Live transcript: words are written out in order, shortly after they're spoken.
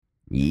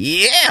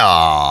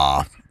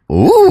Yeah.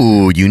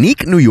 Ooh,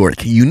 unique New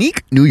York.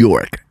 Unique New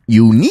York.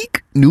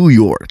 Unique New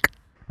York.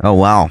 Oh,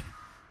 wow.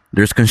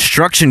 There's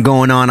construction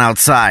going on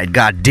outside.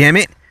 God damn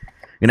it.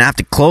 Gonna have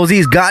to close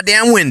these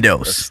goddamn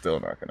windows. That's still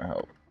not gonna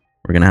help.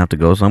 We're gonna have to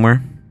go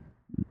somewhere.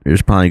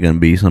 There's probably gonna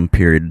be some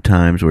period of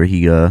times where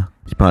he's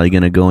probably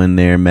gonna go in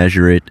there,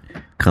 measure it,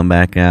 come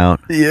back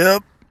out.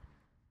 Yep.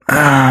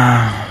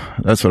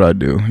 That's what I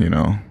do,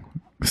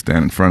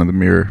 Stand in front of the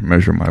mirror,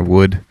 measure my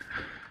wood.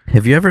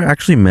 Have you ever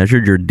actually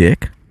measured your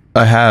dick?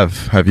 I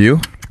have. Have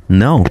you?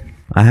 No,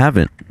 I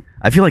haven't.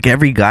 I feel like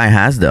every guy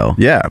has, though.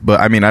 Yeah,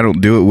 but I mean, I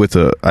don't do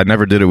it I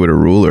never did it with a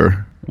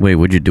ruler. Wait,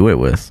 what'd you do it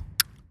with?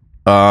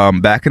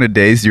 Back in the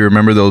days, do you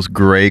remember those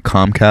gray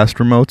Comcast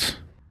remotes?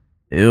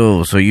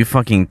 Ew, so you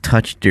fucking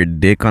touched your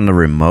dick on the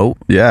remote?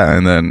 Yeah,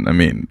 and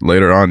then,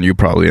 later on, you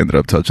probably ended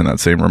up touching that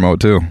same remote,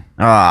 too.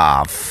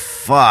 Ah,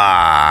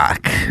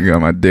 fuck. You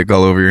got my dick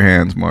all over your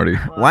hands, Marty.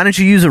 Why didn't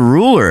you use a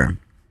ruler?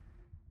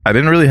 I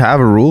didn't really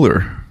have a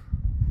ruler.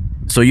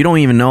 So you don't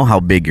even know how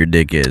big your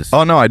dick is?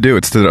 Oh, no, I do.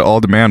 It's the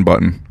all-demand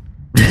button.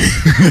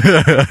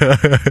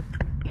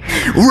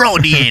 Roll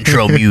the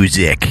intro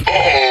music.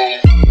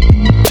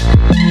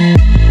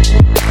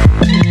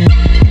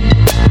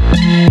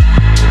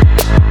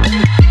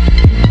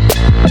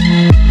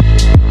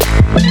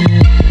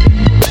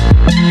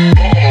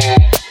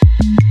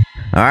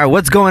 All right,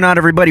 what's going on,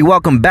 everybody?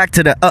 Welcome back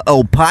to the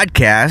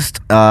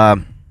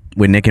podcast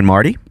with Nick and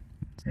Marty.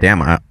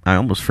 Damn, I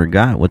almost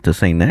forgot what to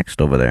say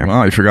next over there.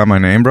 Wow, you forgot my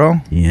name, bro?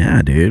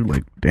 Yeah, dude.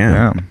 Like,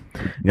 damn.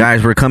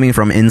 Guys, we're coming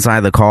from inside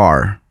the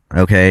car,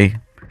 okay?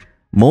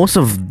 Most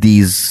of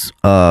these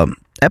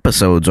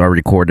episodes are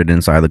recorded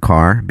inside the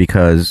car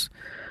because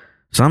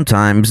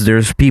sometimes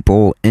there's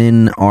people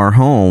in our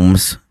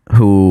homes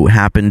who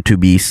happen to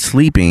be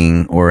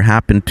sleeping or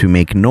happen to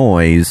make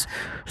noise,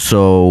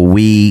 so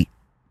we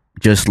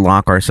just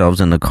lock ourselves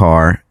in the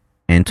car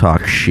and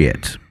talk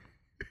shit.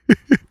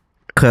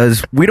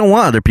 Because we don't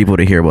want other people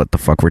to hear what the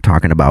fuck we're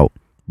talking about,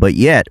 but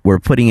yet we're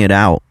putting it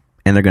out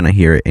and they're going to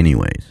hear it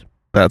anyways.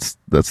 That's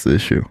the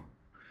issue.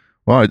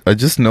 Wow, I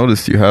just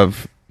noticed you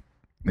have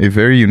a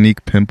very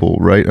unique pimple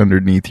right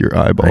underneath your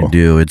eyeball. I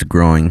do. It's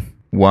growing.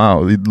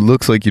 Wow, it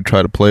looks like you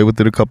tried to play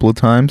with it a couple of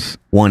times.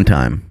 One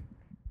time.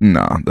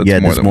 Nah, that's more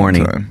this than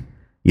morning. one time.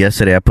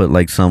 Yesterday I put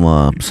like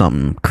some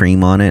something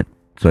cream on it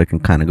so it can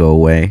kind of go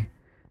away,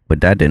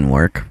 but that didn't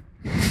work.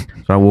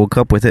 So I woke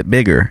up with it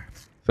bigger.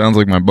 Sounds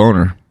like my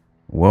boner.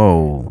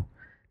 Whoa.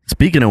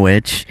 Speaking of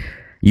which,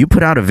 you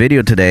put out a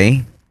video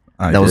today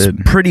that was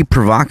pretty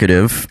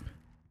provocative.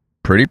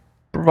 Pretty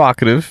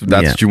provocative.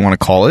 That's what you want to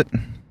call it.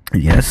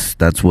 Yes,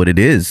 that's what it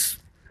is.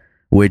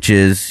 Which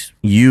is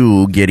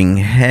you getting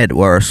head,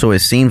 or so it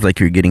seems like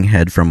you're getting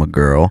head from a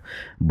girl,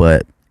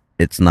 but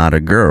it's not a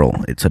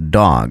girl, it's a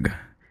dog.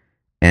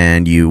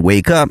 And you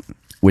wake up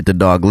with the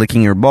dog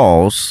licking your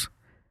balls,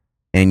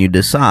 and you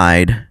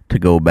decide to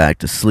go back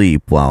to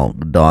sleep while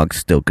the dog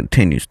still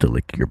continues to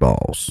lick your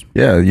balls.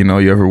 Yeah,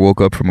 you ever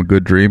woke up from a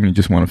good dream and you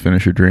just want to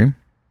finish your dream?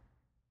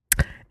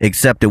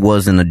 Except it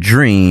wasn't a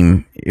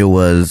dream, it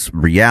was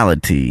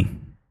reality.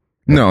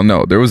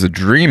 No, there was a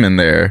dream in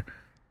there.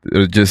 It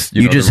was just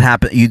you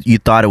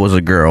thought it was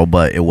a girl,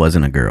 but it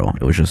wasn't a girl.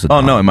 It was just a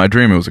dog. Oh no, in my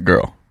dream it was a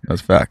girl.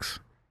 That's facts.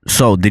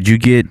 So did you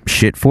get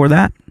shit for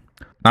that?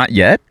 Not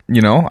yet.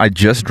 I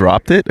just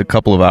dropped it a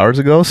couple of hours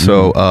ago,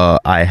 so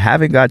I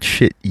haven't got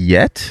shit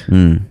yet.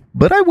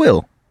 But I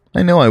will.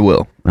 I know I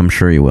will. I'm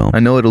sure you will. I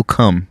know it'll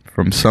come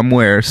from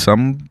somewhere,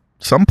 some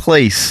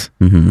place.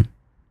 Mm-hmm.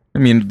 I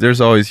mean,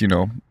 there's always,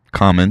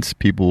 comments,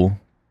 people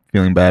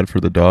feeling bad for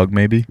the dog,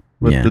 maybe.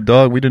 But the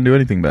dog, we didn't do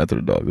anything bad to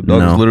the dog. The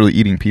dog was literally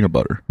eating peanut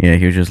butter. Yeah,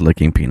 he was just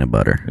licking peanut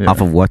butter. Yeah.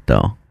 Off of what,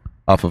 though?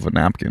 Off of a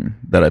napkin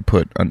that I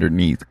put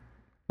underneath.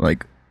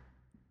 Like,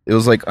 it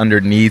was like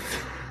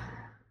underneath,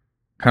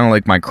 kind of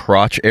like my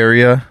crotch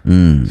area.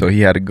 So he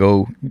had to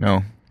go,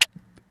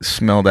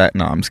 smell that.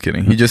 No, I'm just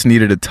kidding. He just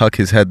needed to tuck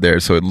his head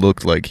there so it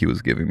looked like he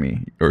was giving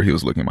me, or he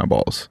was licking my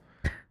balls.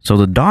 So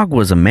the dog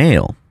was a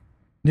male?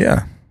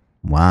 Yeah.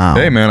 Wow.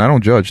 Hey, man, I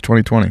don't judge.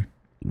 2020.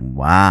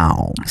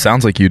 Wow.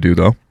 Sounds like you do,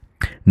 though.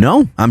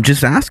 No, I'm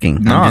just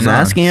asking. I'm just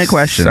asking a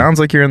question. Sounds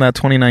like you're in that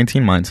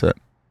 2019 mindset.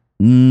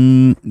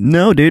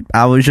 No, dude.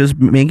 I was just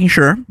making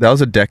sure. That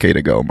was a decade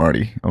ago,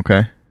 Marty.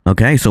 Okay?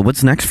 Okay, so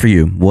what's next for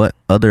you? What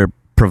other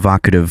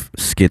provocative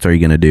skits are you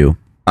going to do?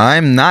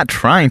 I'm not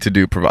trying to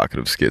do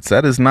provocative skits.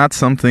 That is not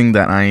something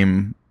that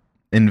I'm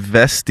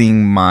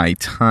investing my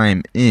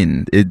time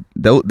in.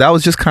 That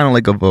was just kind of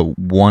like a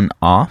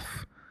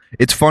one-off.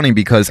 It's funny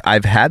because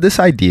I've had this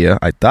idea.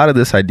 I thought of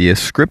this idea,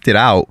 scripted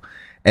out,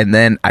 and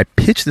then I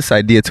pitched this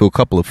idea to a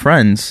couple of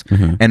friends,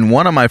 and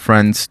one of my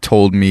friends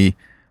told me,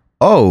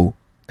 oh,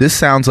 this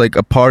sounds like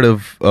a part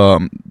of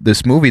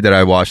this movie that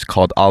I watched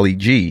called Ali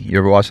G. You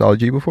ever watched Ali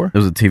G before? It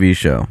was a TV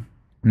show.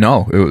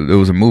 No, it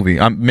was a movie.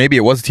 Maybe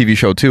it was a TV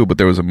show too, but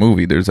there was a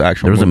movie. There's an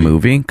actual. There was a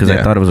movie because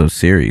I thought it was a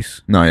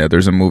series. No, yeah,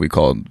 there's a movie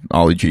called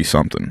Ollie G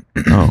something.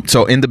 Oh,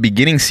 So in the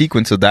beginning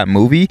sequence of that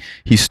movie,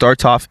 he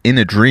starts off in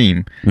a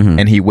dream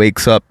and he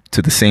wakes up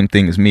to the same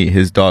thing as me.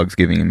 His dog's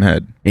giving him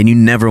head. and you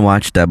never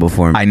watched that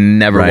before? I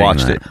never writing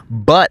watched that. it,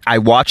 but I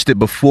watched it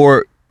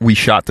before we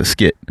shot the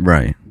skit.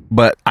 Right.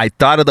 But I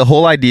thought of the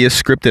whole idea,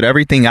 scripted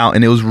everything out,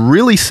 and it was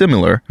really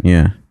similar.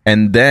 Yeah.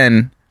 And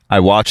then I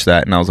watched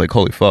that and I was like,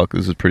 holy fuck,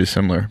 this is pretty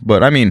similar.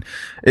 But I mean,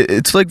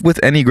 it's like with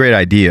any great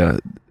idea,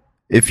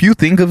 if you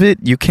think of it,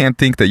 you can't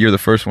think that you're the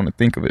first one to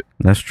think of it.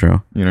 That's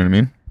true. You know what I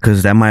mean?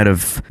 Because that might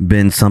have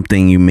been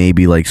something you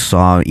maybe like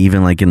saw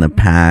even like in the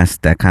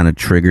past that kind of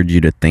triggered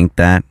you to think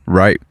that.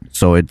 Right.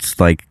 So it's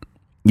like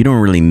you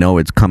don't really know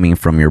it's coming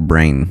from your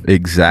brain.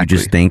 Exactly. You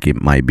just think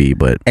it might be,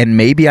 but And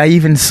maybe I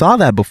even saw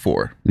that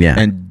before. Yeah.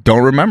 And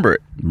don't remember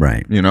it,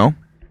 right. you know?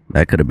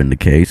 That could have been the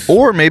case.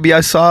 Or maybe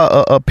I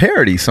saw a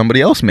parody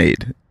somebody else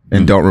made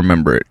and don't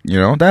remember it. You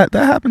know, that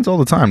happens all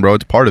the time, bro.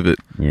 It's part of it.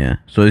 Yeah.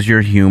 So is your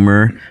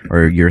humor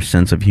or your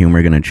sense of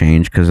humor going to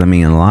change? Because I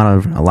mean, a lot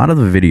of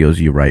the videos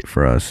you write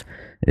for us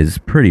is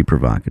pretty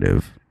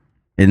provocative,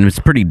 and it's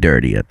pretty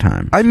dirty at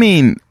times. I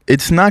mean,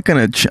 it's not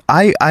gonna.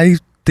 I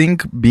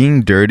think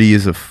being dirty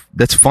is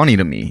that's funny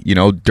to me. You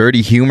know,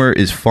 dirty humor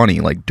is funny.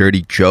 Like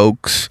dirty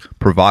jokes,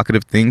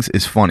 provocative things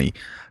is funny.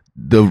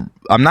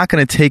 I'm not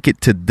gonna take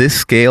it to this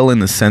scale in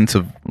the sense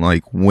of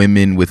like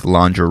women with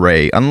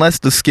lingerie, unless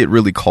the skit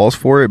really calls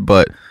for it.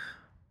 But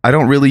I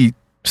don't really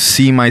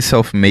see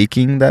myself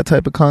making that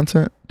type of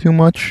content too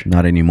much.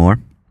 Not anymore.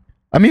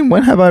 I mean,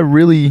 when have I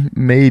really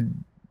made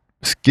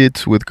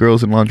skits with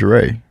girls in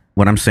lingerie?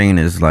 What I'm saying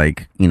is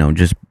like, you know,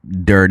 just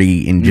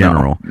dirty in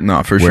general.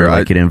 No, for where sure.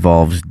 like it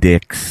involves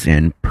dicks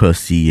and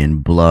pussy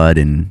and blood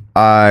and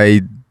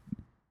I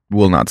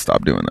will not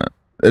stop doing that.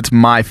 It's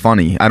my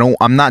funny.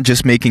 I'm not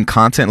just making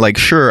content. Like,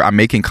 sure, I'm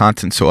making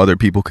content so other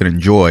people can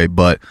enjoy,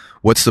 but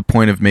what's the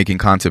point of making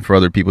content for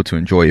other people to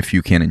enjoy if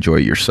you can't enjoy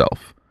it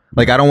yourself?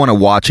 Like, I don't want to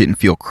watch it and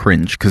feel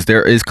cringe, because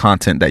there is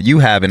content that you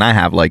have and I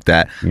have like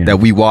that,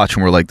 that we watch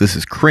and we're like, this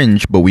is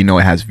cringe, but we know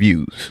it has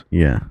views.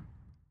 Yeah.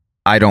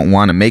 I don't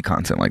want to make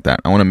content like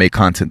that. I want to make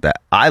content that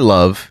I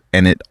love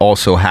and it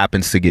also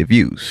happens to get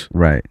views.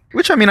 Right.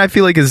 Which, I mean, I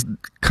feel like is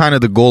kind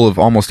of the goal of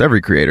almost every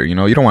creator. You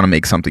know, you don't want to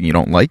make something you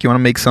don't like. You want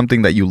to make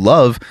something that you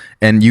love,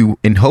 and you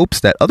in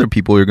hopes that other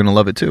people are going to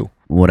love it too.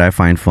 What I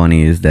find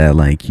funny is that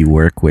like you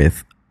work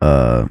with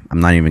I'm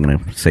not even going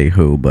to say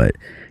who, but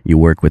you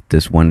work with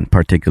this one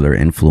particular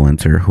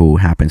influencer who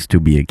happens to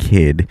be a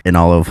kid, and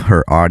all of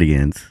her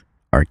audience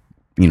are,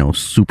 you know,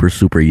 super,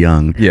 super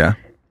young. Yeah.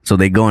 So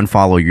they go and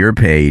follow your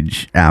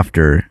page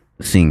after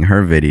seeing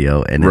her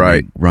video, and then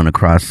they run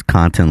across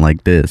content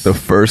like this. The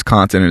first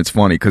content, and it's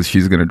funny because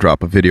she's going to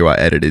drop a video I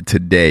edited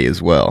today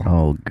as well.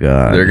 Oh,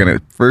 God. They're going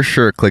to for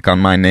sure click on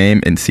my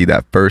name and see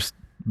that first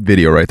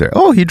video right there.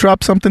 Oh, he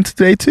dropped something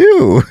today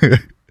too.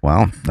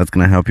 Wow, that's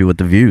going to help you with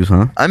the views,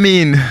 huh? I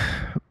mean,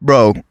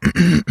 bro,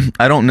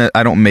 I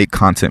don't make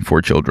content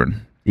for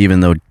children. Even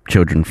though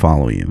children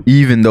follow you.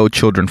 Even though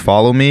children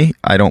follow me,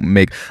 I don't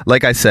make...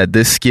 Like I said,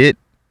 this skit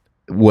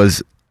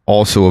was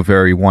also a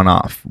very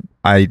one-off.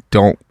 I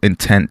don't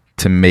intend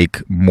to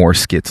make more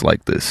skits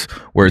like this,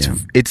 where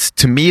it's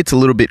to me it's a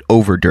little bit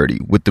over dirty,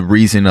 with the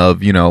reason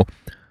of, you know,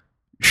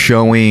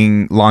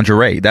 showing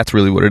lingerie. That's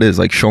really what it is,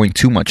 like showing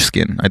too much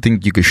skin. I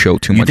think you could show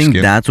too much skin. You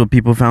think that's what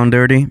people found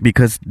dirty?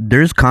 Because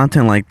there's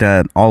content like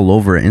that all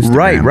over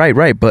Instagram.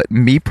 Right. But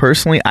me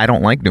personally, I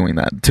don't like doing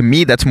that. To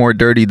me, that's more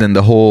dirty than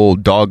the whole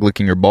dog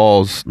licking your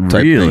balls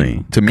type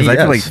thing. To me, I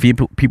feel like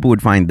people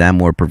would find that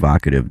more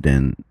provocative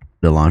than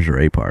the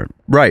lingerie part.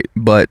 Right,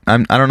 but I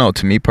don't know.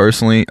 To me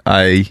personally,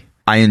 I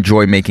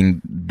enjoy making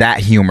that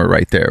humor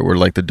right there, where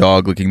like the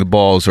dog licking the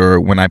balls, or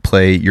when I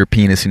play your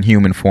penis in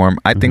human form.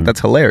 I think that's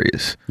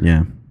hilarious.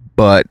 Yeah.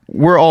 But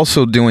we're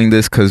also doing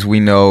this because we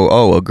know,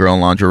 a girl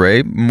in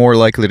lingerie, more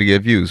likely to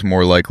get views,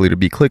 more likely to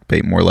be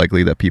clickbait, more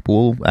likely that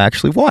people will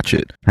actually watch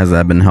it. Has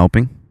that been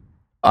helping?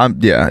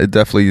 Yeah, it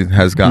definitely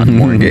has gotten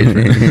more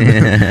engagement.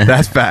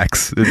 That's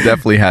facts. It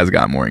definitely has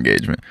gotten more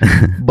engagement.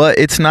 But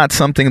it's not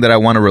something that I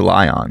want to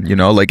rely on, you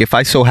know? Like, if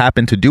I so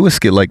happen to do a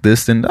skit like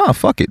this, then,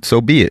 fuck it, so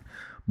be it.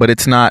 But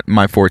it's not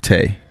my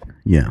forte.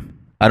 Yeah.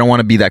 I don't want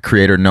to be that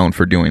creator known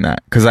for doing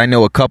that. Because I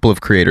know a couple of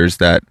creators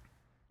that,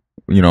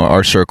 you know,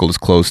 our circle is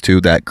close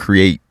to, that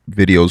create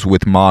videos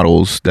with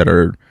models that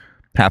are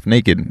half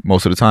naked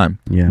most of the time.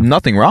 Yeah.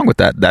 Nothing wrong with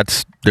that.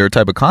 That's their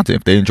type of content.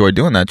 If they enjoy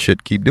doing that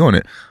shit, keep doing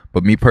it.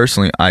 But me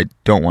personally, I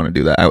don't want to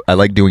do that. I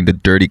like doing the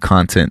dirty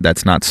content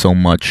that's not so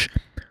much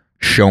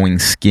showing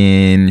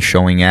skin,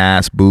 showing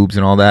ass, boobs,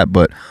 and all that,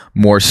 but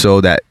more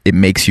so that it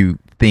makes you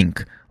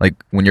think. Like,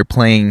 when you're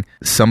playing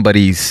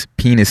somebody's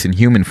penis in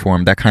human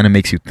form, that kind of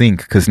makes you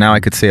think, because now I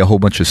could say a whole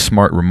bunch of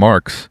smart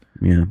remarks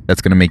that's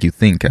going to make you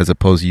think, as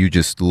opposed to you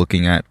just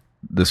looking at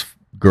this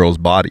girl's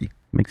body.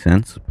 Makes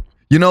sense.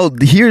 You know,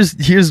 here's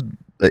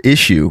an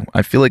issue.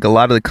 I feel like a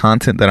lot of the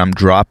content that I'm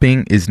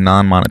dropping is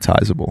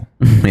non-monetizable.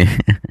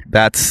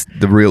 That's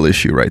the real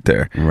issue right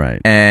there.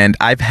 Right. And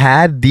I've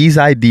had these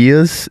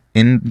ideas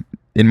in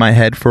my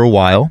head for a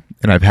while,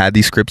 and I've had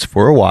these scripts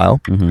for a while.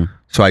 Mm-hmm.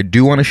 So I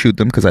do want to shoot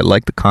them because I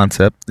like the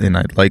concept and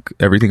I like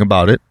everything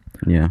about it.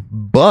 Yeah.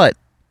 But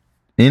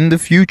in the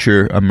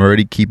future, I'm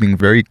already keeping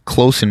very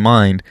close in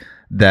mind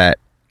that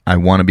I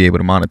want to be able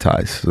to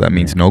monetize. So that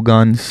means no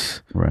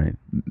guns, right?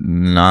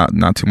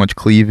 Not too much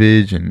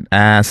cleavage and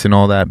ass and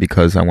all that,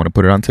 because I want to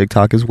put it on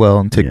TikTok as well.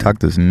 And TikTok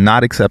does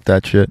not accept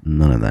that shit.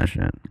 None of that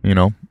shit. You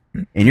know?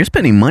 And you're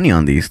spending money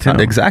on these too.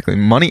 Exactly.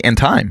 Money and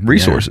time,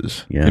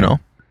 resources. Yeah. You know?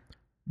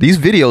 These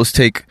videos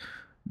take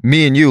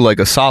me and you like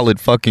a solid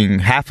fucking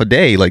half a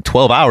day, like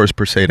 12 hours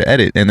per se to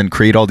edit, and then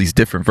create all these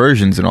different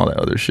versions and all that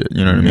other shit.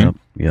 You know what I mean?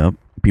 Yep.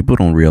 People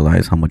don't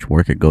realize how much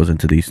work it goes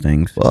into these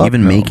things.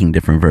 Even making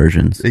different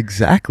versions.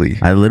 Exactly.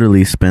 I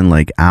literally spend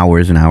like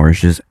hours and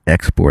hours just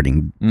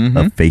exporting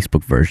a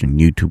Facebook version,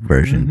 YouTube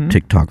version,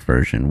 TikTok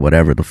version,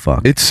 whatever the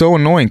fuck. It's so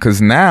annoying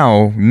because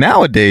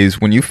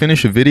nowadays, when you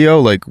finish a video,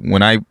 like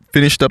when I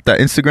finished up that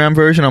Instagram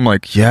version, I'm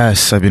like,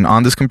 yes, I've been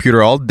on this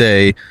computer all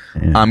day.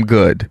 Yeah. I'm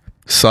good.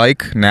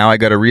 Psych. Now I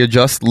got to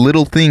readjust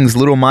little things,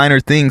 little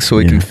minor things so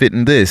it can fit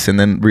in this, and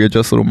then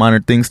readjust little minor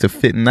things to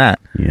fit in that.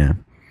 Yeah.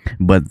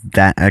 But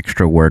that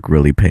extra work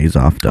really pays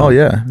off, though. Oh,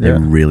 yeah. It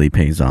really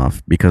pays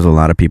off because a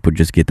lot of people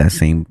just get that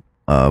same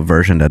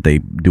version that they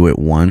do it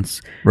once,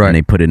 and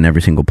they put it in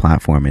every single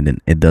platform, and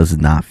it does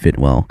not fit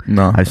well.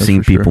 No, I've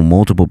seen people,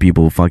 multiple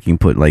people fucking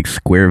put like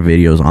square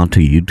videos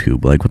onto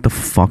YouTube. Like, what the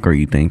fuck are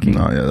you thinking?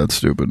 Oh, yeah, that's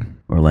stupid.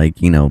 Or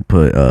like, you know,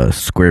 put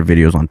square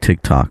videos on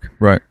TikTok.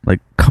 Right. Like,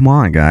 come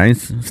on,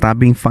 guys. Stop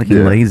being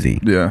fucking lazy.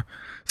 Yeah.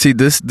 See,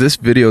 this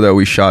video that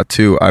we shot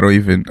too,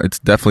 it's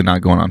definitely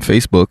not going on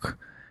Facebook.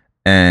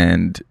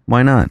 And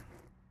why not?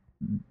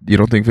 You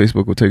don't think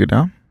Facebook will take it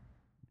down?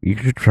 You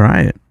should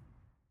try it.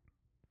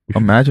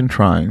 Imagine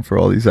trying for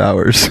all these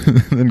hours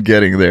and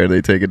getting there,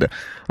 they take it down.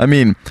 I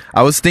mean,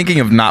 I was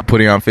thinking of not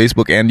putting it on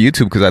Facebook and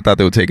YouTube because I thought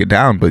they would take it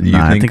down, but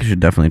I think you should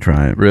definitely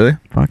try it. Really?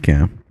 Fuck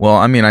yeah. Well,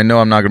 I mean, I know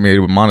I'm not going to be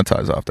able to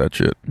monetize off that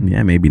shit.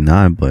 Yeah, maybe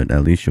not, but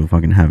at least you'll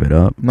fucking have it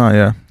up. No,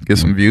 yeah. Get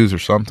some views or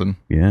something.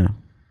 Yeah.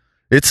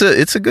 It's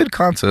a good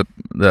concept,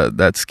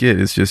 that skit.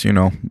 It's just, you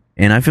know.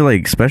 And I feel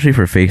like, especially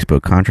for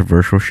Facebook,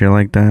 controversial shit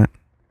like that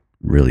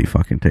really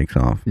fucking takes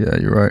off. Yeah,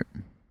 you're right.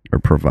 Or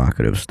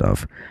provocative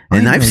stuff.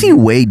 And I've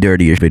seen way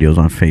dirtier videos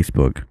on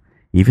Facebook.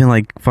 Even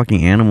like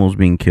fucking animals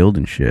being killed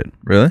and shit.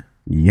 Really?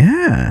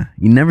 Yeah.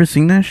 You never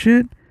seen that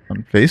shit?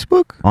 On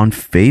Facebook? On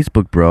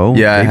Facebook, bro.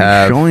 Yeah, I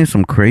have. Showing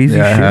some crazy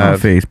shit on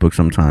Facebook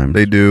sometimes.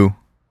 They do.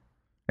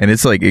 And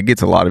it's like, it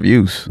gets a lot of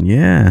views.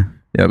 Yeah.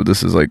 Yeah, but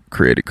this is like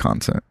created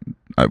content.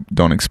 I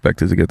don't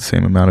expect it to get the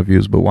same amount of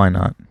views, but why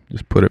not?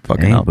 Just put it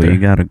fucking out there. But you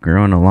got a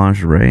girl in a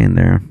lingerie in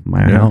there.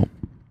 Might help.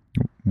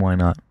 Why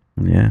not?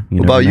 Yeah.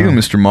 What about you,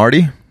 Mr.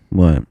 Marty?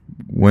 What?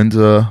 When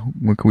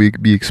can we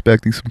be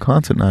expecting some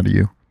content out of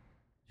you?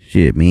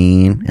 Shit,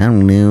 man. I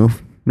don't know.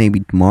 Maybe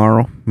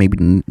tomorrow.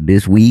 Maybe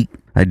this week.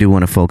 I do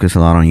want to focus a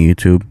lot on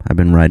YouTube. I've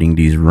been writing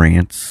these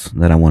rants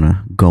that I want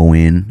to go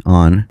in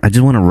on. I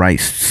just want to write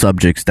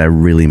subjects that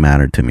really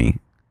matter to me.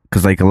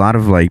 Because like a lot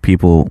of like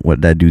people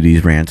that do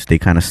these rants, they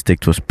kind of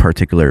stick to a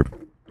particular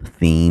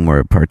theme or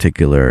a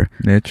particular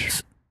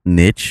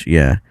niche.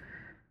 Yeah.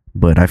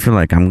 But I feel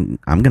like I'm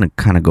going to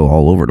kind of go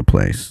all over the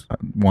place.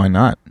 Why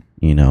not?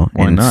 You know,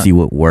 see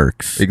what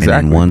works. Exactly.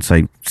 And then once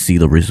I see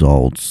the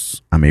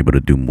results, I'm able to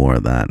do more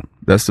of that.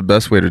 That's the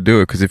best way to do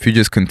it. Because if you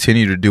just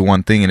continue to do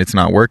one thing and it's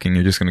not working,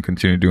 you're just going to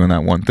continue doing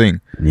that one thing.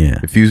 Yeah.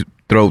 If you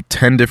throw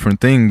 10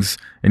 different things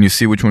and you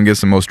see which one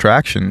gets the most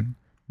traction,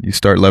 you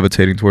start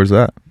levitating towards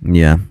that.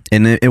 Yeah.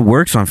 And it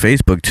works on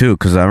Facebook too,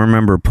 because I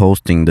remember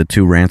posting the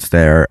 2 rants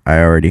there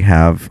I already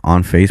have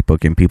on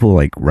Facebook, and people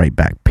like write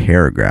back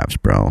paragraphs,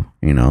 bro.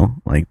 You know,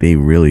 like they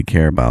really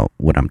care about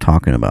what I'm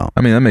talking about.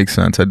 I mean, that makes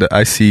sense.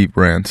 I see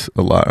rants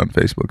a lot on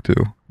Facebook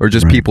too, or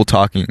just people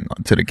talking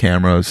to the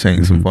camera,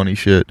 saying some funny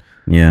shit.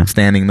 Yeah.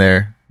 Standing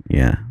there.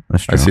 Yeah,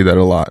 that's true. I see that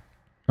a lot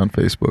on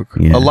Facebook.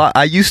 Yeah. A lot.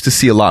 I used to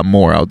see a lot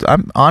more.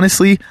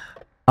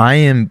 I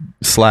am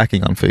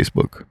slacking on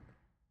Facebook.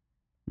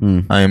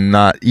 I am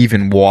not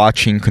even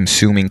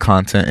consuming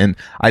content, and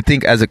I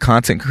think as a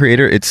content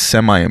creator it's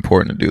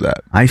semi-important to do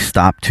that. I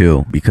stopped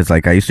too, because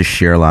like I used to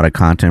share a lot of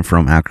content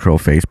from actual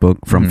Facebook,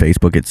 from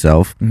Facebook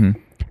itself,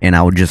 and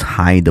I would just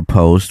hide the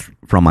post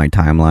from my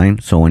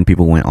timeline, so when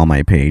people went on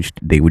my page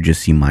they would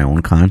just see my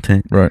own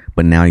content. Right.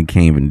 But now you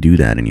can't even do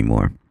that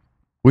anymore,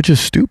 which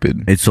is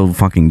stupid. It's so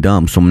fucking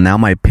dumb. So now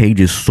my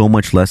page is so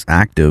much less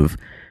active,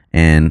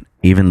 and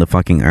even the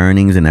fucking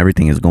earnings and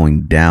everything is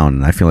going down,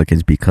 and I feel like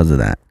it's because of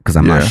that, because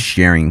I'm not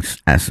sharing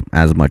as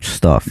much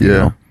stuff. You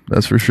know?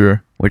 That's for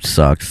sure. Which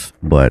sucks,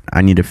 but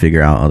I need to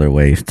figure out other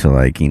ways to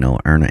like, you know,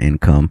 earn an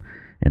income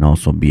and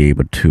also be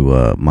able to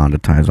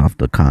monetize off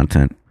the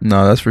content.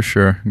 No, that's for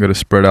sure. You got to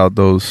spread out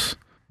those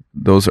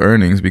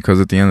earnings, because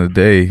at the end of the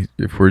day,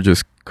 if we're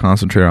just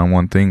concentrating on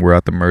one thing, we're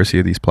at the mercy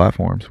of these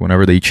platforms.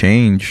 Whenever they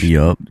change,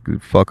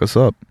 fuck us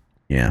up.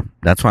 Yeah,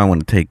 that's why I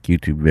want to take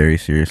YouTube very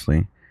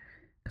seriously,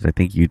 because I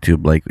think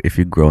YouTube, like, if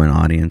you grow an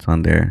audience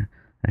on there,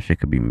 that shit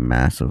could be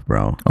massive,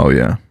 bro. Oh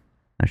yeah,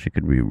 that shit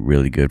could be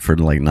really good for,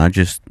 like, not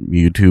just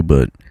YouTube,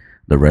 but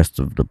the rest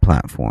of the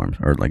platforms,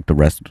 or like the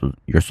rest of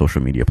your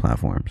social media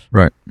platforms.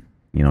 Right.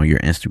 You know, your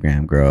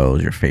Instagram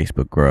grows, your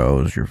Facebook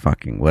grows, your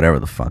fucking whatever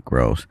the fuck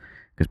grows,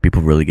 because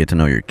people really get to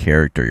know your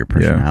character, your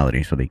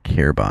personality, so they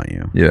care about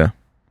you. Yeah.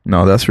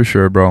 No, that's for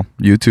sure, bro.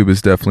 YouTube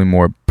is definitely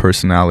more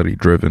personality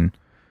driven.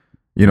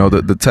 You know,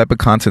 the type of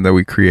content that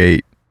we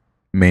create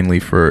mainly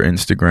for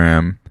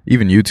Instagram,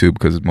 even YouTube,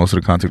 because most of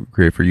the content we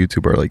create for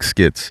YouTube are like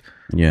skits.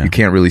 Yeah. You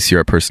can't really see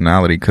our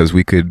personality because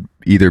we could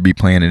either be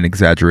playing an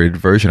exaggerated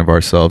version of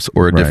ourselves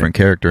or a different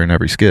character in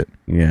every skit.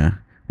 Yeah.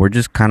 We're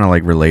just kind of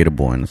like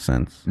relatable in a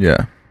sense.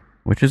 Yeah.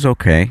 Which is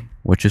okay,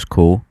 which is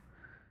cool.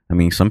 I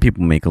mean, some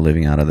people make a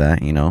living out of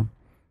that, you know?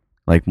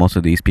 Like most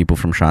of these people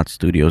from Shot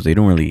Studios, they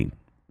don't really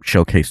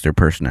showcase their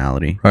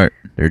personality. Right.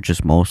 They're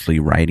just mostly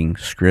writing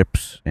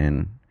scripts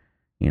and,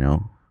 you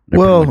know, they're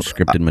pretty much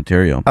scripted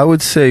material. I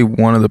would say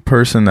one of the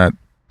person that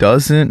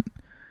doesn't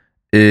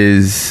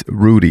is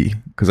Rudy,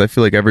 because I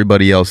feel like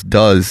everybody else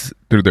does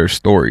through their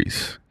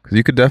stories. Because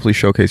you could definitely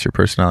showcase your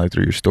personality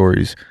through your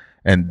stories.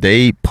 And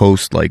they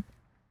post like,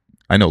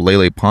 I know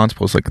Lele Pons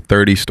posts like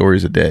 30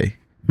 stories a day.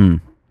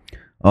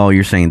 Oh,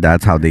 you're saying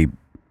that's how they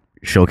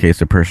showcase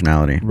their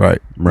personality.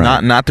 Right.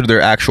 Not through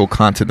their actual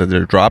content that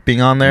they're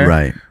dropping on there.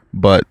 Right.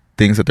 But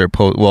things that they're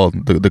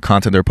the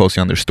content they're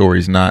posting on their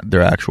stories, not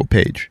their actual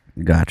page.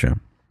 Gotcha.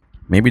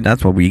 Maybe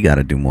that's what we got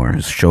to do more,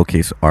 is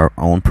showcase our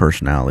own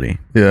personality.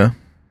 Yeah.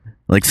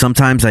 Like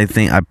sometimes I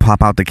think I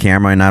pop out the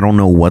camera and I don't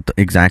know what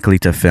exactly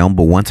to film,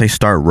 but once I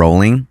start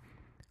rolling,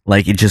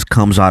 like it just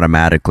comes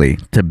automatically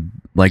to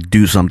like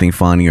do something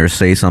funny or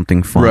say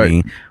something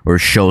funny or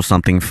show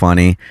something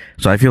funny.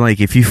 So I feel like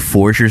if you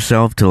force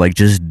yourself to like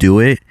just do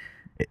it,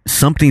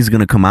 something's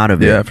going to come out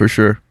of it. Yeah, for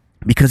sure.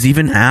 Because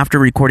even after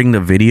recording the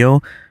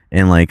video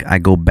and like I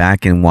go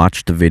back and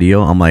watch the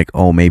video, I'm like,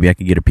 oh, maybe I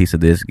could get a piece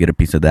of this, get a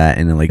piece of that,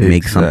 and then like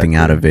make something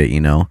out of it,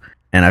 you know?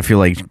 And I feel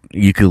like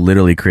you could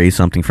literally create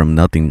something from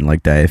nothing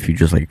like that if you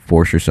just like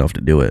force yourself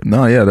to do it.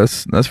 No, yeah,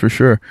 that's for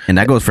sure. And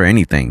that goes for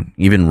anything,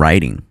 even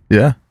writing.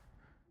 Yeah.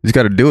 You just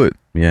got to do it.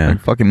 Yeah.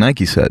 Like fucking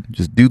Nike said,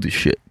 just do the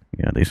shit.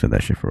 Yeah, they said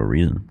that shit for a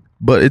reason.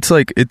 But it's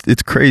like,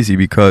 it's crazy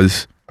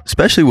because,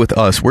 especially with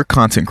us, we're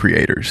content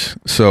creators.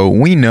 So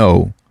we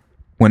know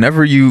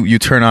whenever you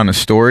turn on a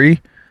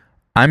story,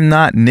 I'm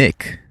not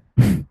Nick.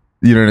 You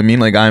know what I mean?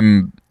 Like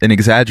I'm an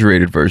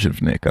exaggerated version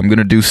of Nick. I'm going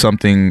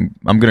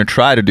to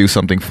try to do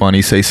something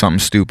funny, say something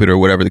stupid or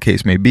whatever the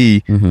case may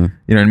be. You know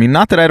what I mean?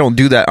 Not that I don't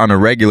do that on a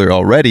regular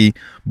already,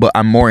 but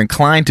I'm more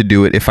inclined to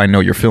do it if I know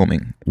you're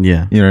filming.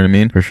 Yeah. You know what I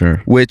mean? For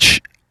sure.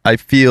 Which I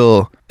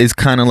feel is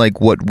kind of like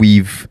what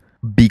we've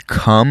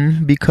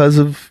become because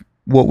of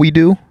what we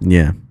do.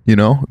 Yeah. You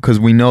know? Because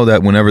we know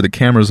that whenever the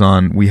camera's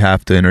on, we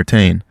have to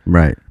entertain.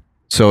 Right.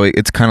 So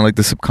it's kind of like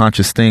the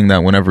subconscious thing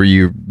that whenever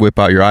you whip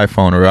out your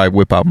iPhone or I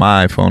whip out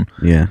my iPhone,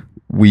 yeah,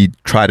 we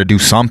try to do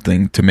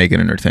something to make it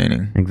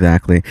entertaining.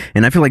 Exactly.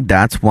 And I feel like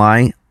that's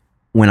why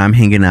when I'm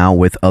hanging out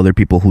with other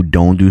people who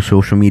don't do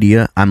social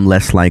media, I'm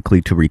less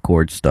likely to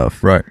record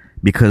stuff. Right.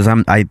 Because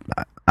I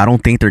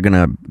don't think they're going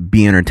to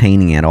be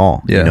entertaining at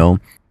all, you know?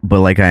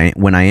 But like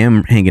when I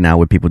am hanging out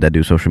with people that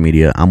do social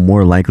media, I'm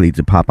more likely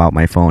to pop out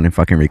my phone and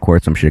fucking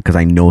record some shit because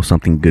I know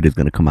something good is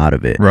going to come out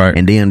of it. Right.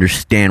 And they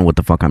understand what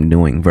the fuck I'm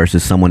doing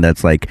versus someone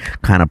that's like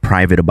kind of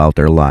private about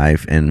their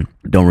life and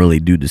don't really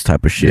do this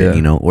type of shit,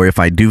 you know? Or if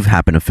I do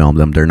happen to film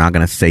them, they're not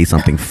going to say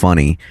something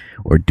funny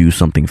or do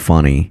something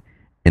funny.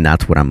 And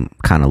that's what I'm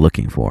kind of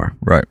looking for.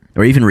 Right.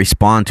 Or even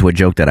respond to a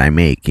joke that I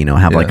make, you know,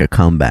 have like a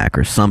comeback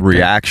or something.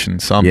 Reaction,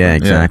 something. Yeah,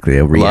 exactly.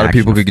 A lot of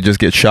people could just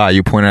get shy.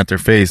 You point at their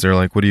face. They're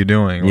like, what are you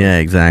doing? Yeah,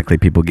 exactly.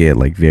 People get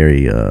like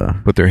very...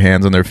 put their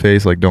hands on their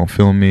face, like, don't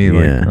film me.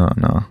 Yeah. Like,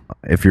 no.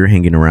 If you're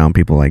hanging around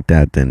people like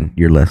that, then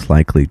you're less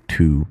likely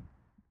to,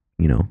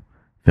 you know,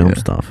 film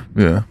stuff.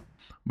 Yeah.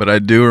 But I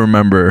do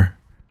remember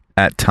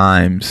at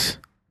times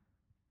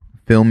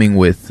filming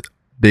with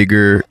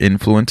bigger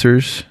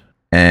influencers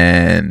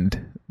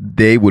and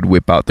they would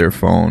whip out their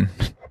phone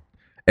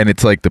and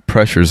it's like the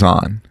pressure's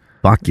on.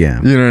 Fuck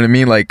yeah. You know what I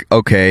mean? Like,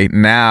 okay,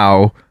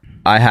 now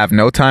I have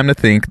no time to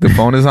think. The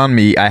phone is on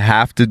me. I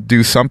have to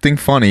do something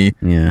funny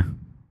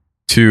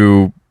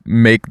to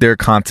make their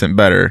content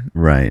better.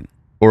 Right.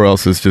 Or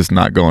else it's just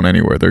not going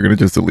anywhere. They're going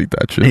to just delete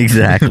that shit.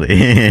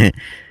 Exactly.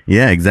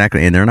 Yeah,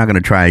 exactly. And they're not going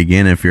to try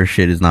again if your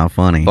shit is not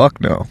funny.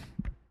 Fuck no.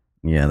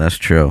 Yeah, that's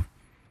true.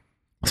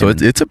 So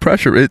it's a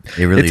pressure. It's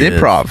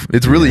improv.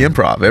 It's really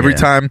improv. Every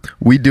time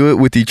we do it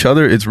with each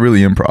other, it's really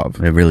improv.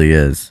 It really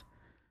is.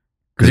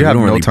 Because you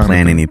don't really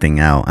plan anything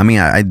out. I mean,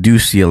 I do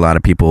see a lot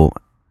of people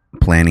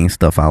planning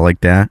stuff out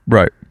like that.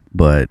 Right.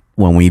 But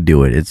when we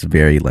do it, it's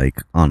very like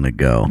on the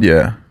go.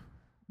 Yeah.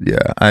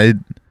 Yeah. I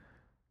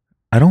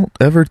don't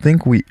ever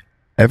think we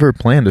ever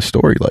planned a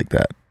story like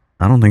that.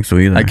 I don't think so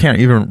either. I can't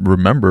even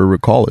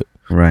recall it.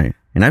 Right.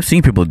 And I've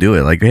seen people do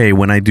it. Like, hey,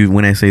 when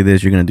I say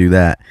this, you're going to do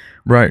that.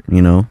 Right.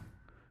 You know?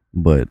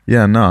 But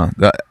yeah, no.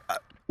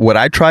 what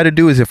I try to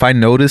do is if I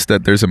notice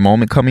that there's a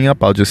moment coming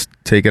up, I'll just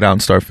take it out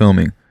and start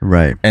filming.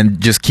 Right.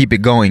 And just keep it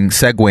going,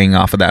 segueing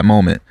off of that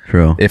moment.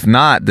 True. If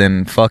not,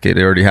 then fuck it.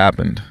 It already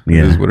happened.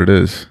 Yeah. It is what it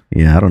is.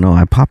 Yeah, I don't know.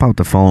 I pop out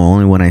the phone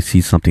only when I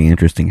see something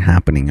interesting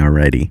happening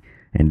already.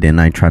 And then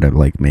I try to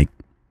like make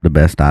the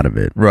best out of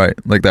it. Right.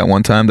 Like that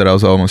one time that I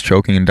was almost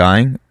choking and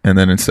dying. And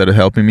then instead of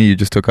helping me, you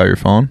just took out your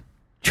phone.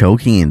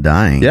 Choking and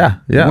dying? Yeah.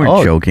 You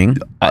weren't choking.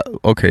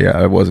 Okay, yeah,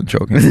 I wasn't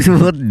choking.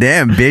 Well,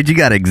 damn, bitch, you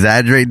gotta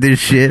exaggerate this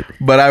shit.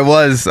 But I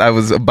was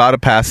about to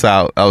pass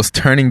out. I was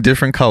turning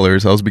different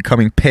colors. I was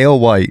becoming pale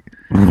white.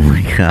 Oh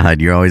my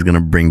God, you're always gonna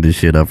bring this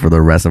shit up for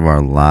the rest of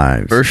our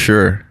lives. For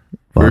sure.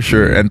 Fuck For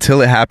sure. me.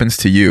 Until it happens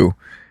to you.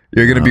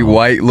 You're gonna be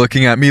white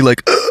looking at me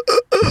like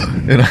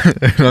and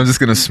I'm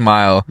just gonna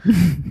smile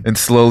and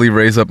slowly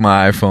raise up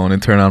my iPhone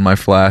and turn on my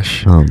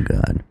flash. Oh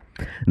God.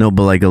 No,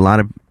 but like a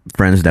lot of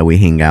friends that we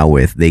hang out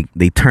with,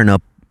 they turn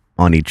up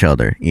on each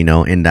other, you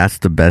know, and that's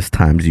the best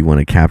times you want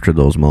to capture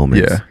those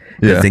moments. Yeah.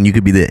 'Cause then you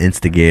could be the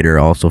instigator,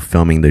 also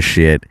filming the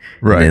shit.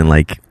 Right. And then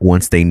like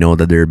once they know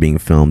that they're being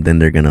filmed, then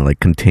they're gonna like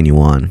continue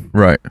on.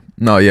 Right.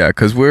 No, yeah,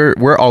 because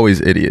we're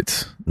always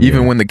idiots.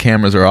 Even Yeah. when the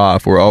cameras are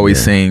off, we're always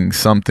Yeah. saying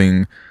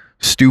something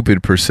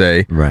stupid per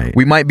se. Right.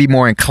 We might be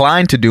more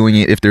inclined to doing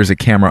it if there's a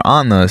camera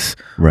on us,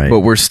 Right.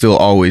 but we're still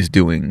always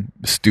doing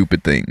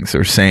stupid things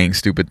or saying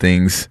stupid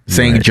things,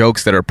 saying Right.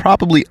 jokes that are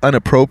probably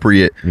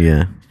inappropriate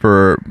Yeah.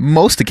 for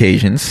most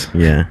occasions.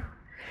 Yeah.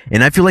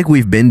 And I feel like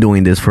we've been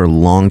doing this for a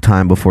long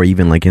time before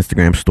even like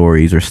Instagram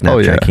stories or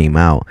Snapchat yeah. came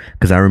out.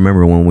 Because I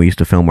remember when we used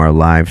to film our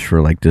lives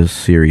for like this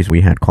series we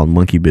had called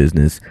Monkey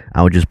Business,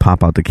 I would just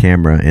pop out the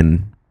camera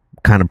and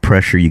kind of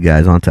pressure you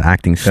guys onto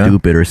acting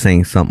stupid or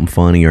saying something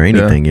funny or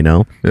anything, you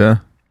know? Yeah.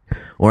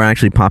 Or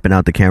actually popping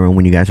out the camera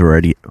when you guys were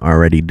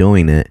already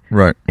doing it.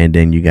 Right. And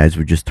then you guys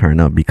would just turn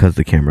up because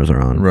the cameras are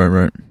on.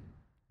 Right.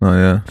 Oh,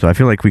 yeah. So I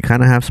feel like we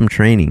kind of have some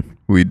training.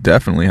 We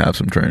definitely have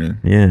some training.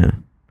 Yeah.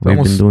 We've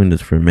almost- been doing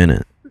this for a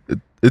minute.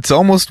 It's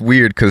almost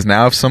weird because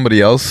now if somebody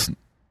else,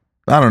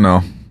 I don't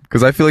know,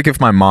 because I feel like if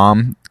my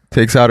mom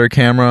takes out her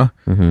camera,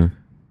 Mm-hmm.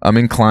 I'm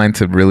inclined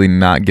to really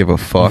not give a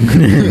fuck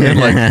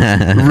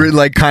and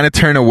like kind of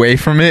turn away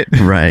from it.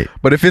 Right.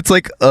 But if it's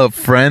like a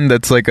friend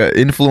that's like an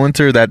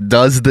influencer that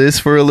does this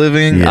for a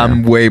living, Yeah.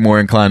 I'm way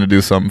more inclined to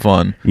do something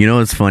fun. You know,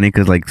 it's funny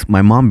because like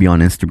my mom be on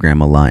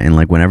Instagram a lot, and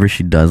like whenever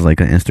she does like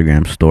an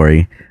Instagram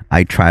story,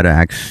 I try to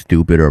act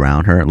stupid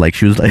around her. Like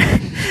she was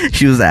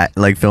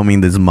like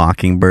filming this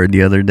mockingbird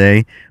the other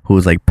day who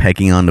was like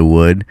pecking on the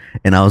wood,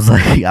 and I was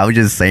like, I was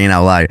just saying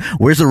out loud,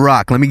 "Where's a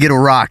rock? Let me get a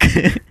rock,"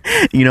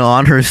 you know,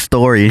 on her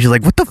story, and she's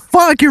like, "What the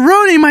fuck? You're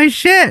ruining my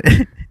shit."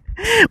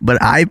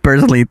 But I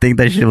personally think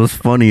that shit was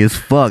funny as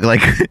fuck.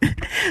 Like,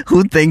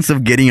 who thinks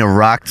of getting a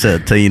rock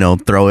to you know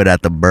throw it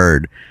at the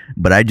bird?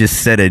 But I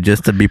just said it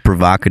just to be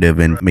provocative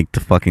and make the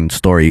fucking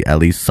story at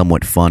least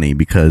somewhat funny.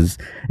 Because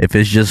if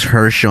it's just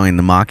her showing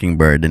the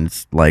mockingbird, then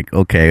it's like,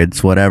 okay,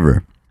 it's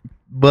whatever.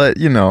 But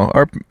you know,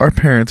 our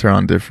parents are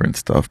on different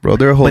stuff, bro.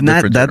 They're a whole But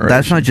different that's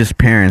generation. not just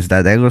parents.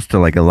 That goes to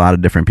like a lot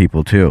of different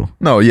people too.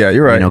 No, yeah,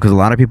 you're right. You know, because a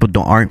lot of people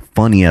aren't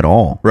funny at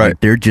all. Right.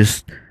 Like,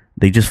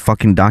 they just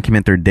fucking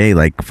document their day.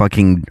 Like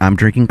fucking, I'm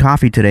drinking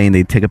coffee today, and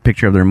they take a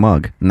picture of their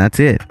mug, and that's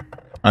it.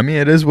 I mean,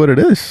 it is what it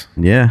is.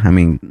 Yeah, I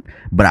mean,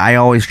 but I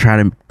always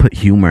try to put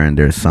humor in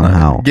there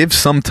somehow. Give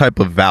some type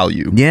of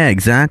value. Yeah,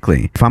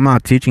 exactly. If I'm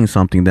not teaching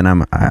something, then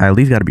I at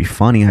least got to be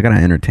funny. I got to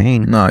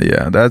entertain. No,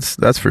 yeah,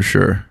 that's for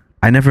sure.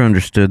 I never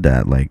understood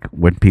that, like,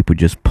 when people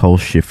just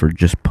post shit for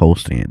just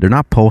posting it. They're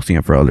not posting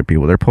it for other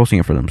people. They're posting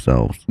it for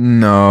themselves.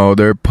 No,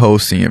 they're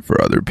posting it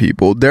for other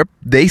people.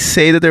 They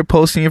say that they're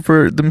posting it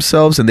for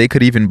themselves, and they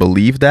could even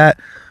believe that.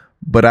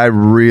 But I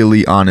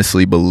really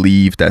honestly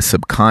believe that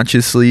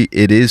subconsciously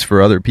it is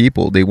for other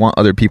people. They want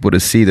other people to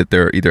see that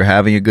they're either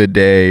having a good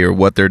day or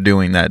what they're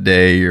doing that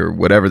day or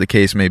whatever the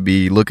case may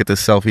be. Look at the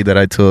selfie that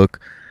I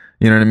took.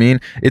 You know what I mean?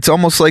 It's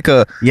almost like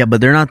a... Yeah,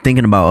 but they're not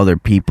thinking about other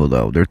people,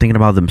 though. They're thinking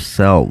about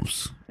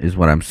themselves, is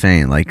what I'm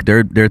saying. Like,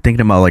 they're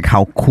thinking about, like,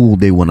 how cool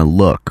they want to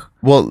look.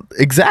 Well,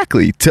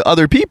 exactly, to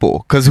other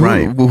people. Because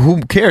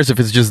who cares if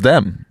it's just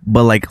them?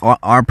 But, like,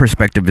 our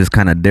perspective is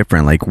kind of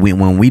different. Like,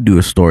 when we do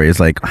a story, it's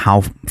like,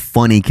 how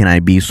funny can I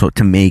be so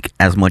to make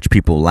as much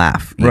people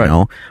laugh, you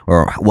know?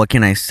 Or what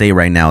can I say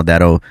right now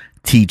that'll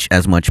teach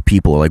as much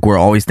people? Like, we're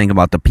always thinking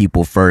about the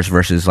people first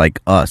versus,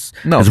 like, us.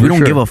 No, because we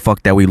don't give a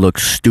fuck that we look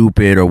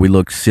stupid or we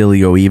look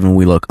silly or even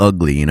we look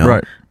ugly, you know?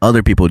 Right.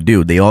 Other people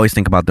do. They always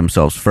think about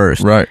themselves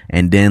first. Right.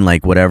 And then,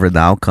 like, whatever the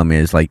outcome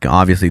is, like,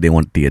 obviously they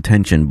want the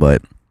attention,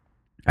 but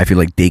I feel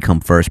like they come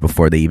first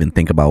before they even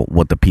think about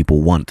what the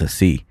people want to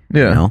see.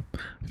 Yeah. You know?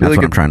 That's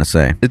what I'm trying to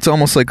say. It's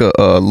almost like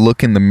a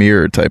look in the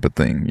mirror type of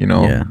thing, you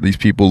know? Yeah. These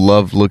people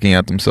love looking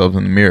at themselves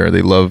in the mirror.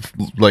 They love,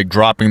 like,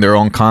 dropping their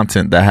own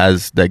content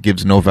that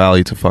gives no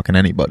value to fucking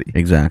anybody.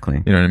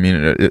 Exactly. You know what I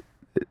mean?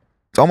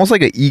 It's almost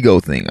like an ego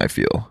thing, I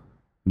feel.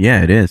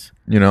 Yeah, it is.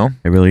 You know?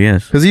 It really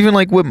is. Because even,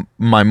 like, with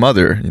my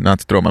mother, not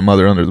to throw my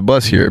mother under the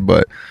bus here,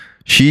 but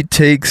she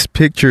takes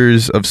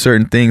pictures of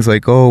certain things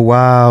like, oh,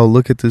 wow,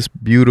 look at this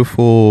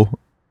beautiful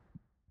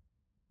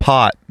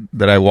pot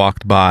that I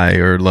walked by,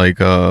 or like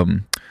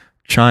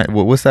China.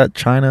 What's that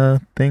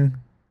China thing?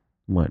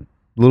 What?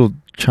 Little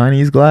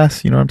Chinese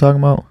glass. You know what I'm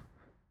talking about?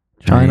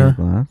 Chinese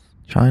glass?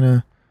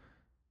 China.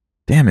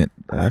 Damn it.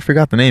 I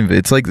forgot the name of it.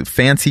 It's like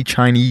fancy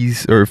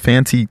Chinese or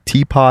fancy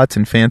teapots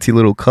and fancy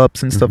little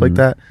cups and stuff like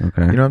that.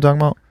 Okay. You know what I'm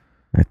talking about?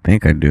 I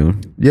think I do.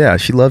 Yeah,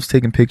 she loves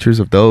taking pictures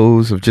of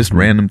those, of just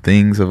random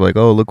things of like,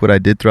 oh, look what I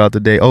did throughout the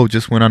day. Oh,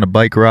 just went on a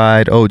bike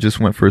ride. Oh, just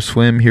went for a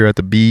swim here at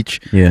the beach.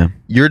 Yeah.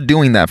 You're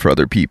doing that for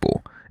other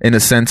people in a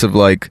sense of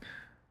like,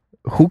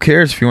 who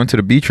cares if you went to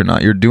the beach or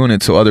not? You're doing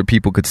it so other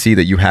people could see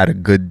that you had a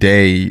good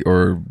day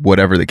or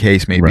whatever the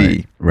case may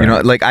be. Right. You know,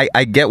 like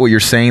I get what you're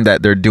saying,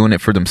 that they're doing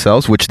it for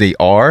themselves, which they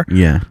are.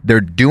 Yeah. They're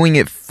doing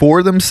it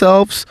for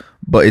themselves,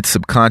 but it's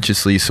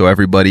subconsciously so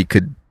everybody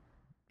could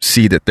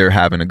see that they're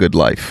having a good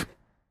life.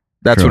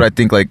 That's what I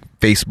think like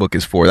Facebook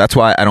is for. That's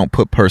why I don't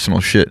put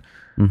personal shit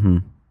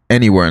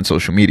anywhere on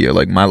social media.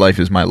 Like, my life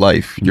is my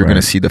life. You're going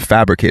to see the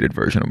fabricated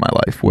version of my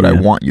life, what I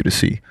want you to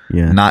see.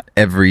 Yeah. Not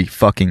every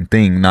fucking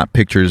thing, not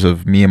pictures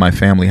of me and my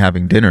family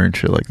having dinner and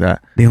shit like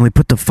that. They only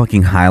put the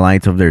fucking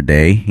highlights of their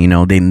day. You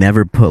know, they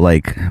never put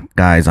like,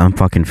 guys, I'm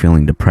fucking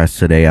feeling depressed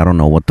today. I don't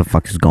know what the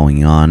fuck is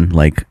going on.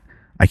 Like,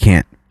 I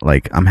can't,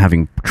 like, I'm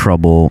having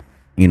trouble,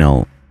 you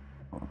know,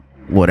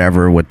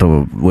 whatever with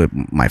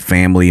my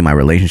family, my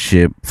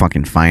relationship,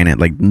 fucking finance.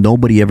 Like,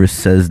 nobody ever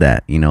says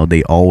that. You know,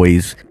 they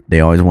always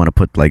want to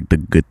put like the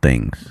good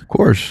things, Of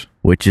course.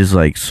 which is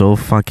like so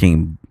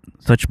fucking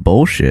such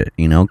bullshit.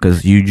 You know,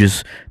 because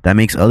that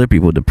makes other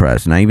people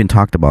depressed. And I even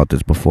talked about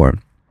this before.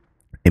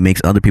 It makes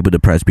other people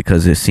depressed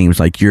because it seems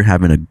like you're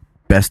having a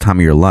best time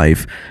of your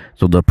life.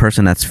 So the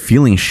person that's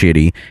feeling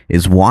shitty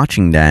is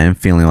watching that and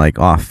feeling like,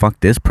 oh, fuck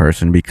this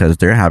person because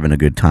they're having a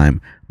good time.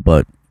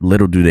 But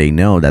little do they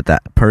know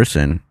that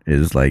person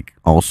is like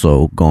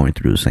also going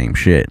through the same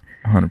shit.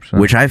 100%.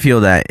 Which I feel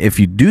that if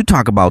you do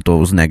talk about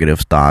those negative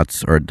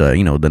thoughts or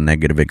the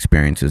negative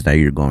experiences that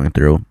you're going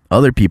through,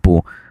 other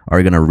people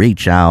are going to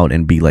reach out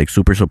and be like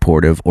super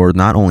supportive, or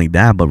not only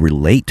that, but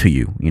relate to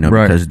you,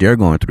 because they're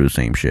going through the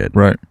same shit.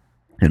 Right.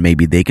 And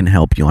maybe they can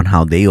help you on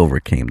how they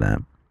overcame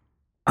that.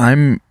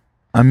 I'm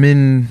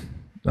in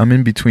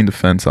between the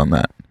fence on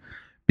that,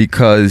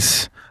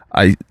 because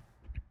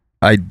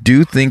I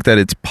do think that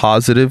it's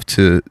positive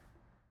to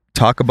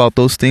talk about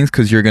those things,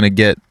 because you're going to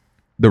get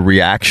the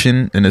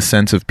reaction in a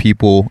sense of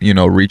people,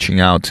 reaching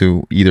out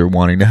to either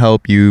wanting to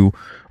help you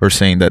or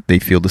saying that they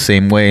feel the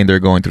same way and they're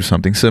going through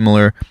something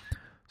similar.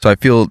 So I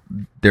feel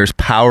there's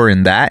power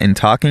in that, in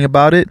talking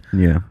about it.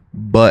 Yeah.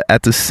 But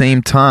at the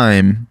same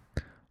time,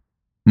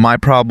 my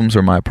problems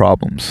are my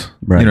problems.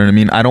 Right. You know what I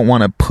mean? I don't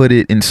want to put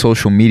it in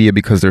social media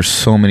because there's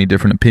so many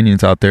different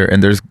opinions out there,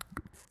 and there's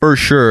for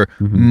sure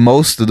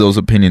most of those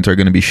opinions are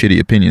going to be shitty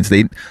opinions.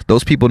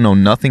 Those people know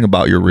nothing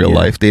about your real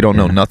life. They don't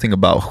know nothing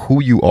about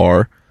who you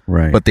are.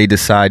 Right. But they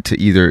decide to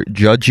either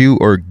judge you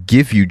or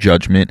give you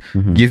judgment,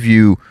 give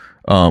you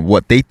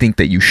what they think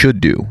that you should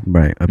do.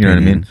 Right. You know what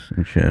I mean?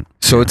 And shit.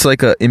 So it's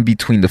like a in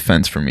between the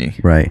fence for me.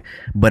 Right.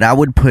 But I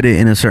would put it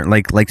in a certain,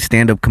 like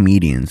stand-up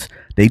comedians.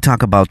 They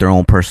talk about their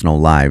own personal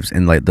lives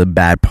and like the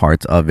bad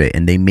parts of it,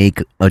 and they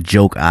make a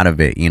joke out of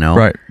it,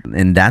 Right.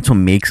 And that's what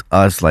makes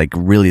us like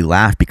really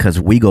laugh, because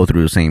we go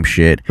through the same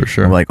shit. For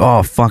sure. We're like,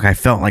 oh fuck, I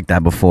felt like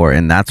that before,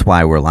 and that's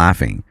why we're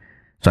laughing.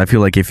 So I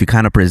feel like if you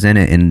kind of present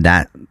it in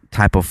that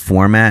type of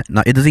format,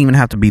 it doesn't even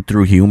have to be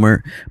through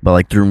humor, but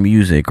like through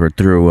music or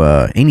through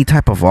any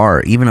type of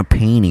art, even a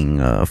painting,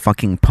 a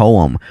fucking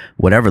poem,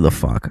 whatever the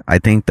fuck, I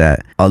think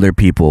that other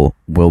people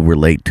will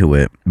relate to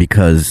it,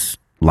 because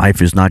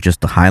life is not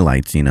just the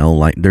highlights,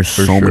 like there's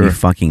so many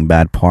fucking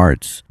bad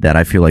parts that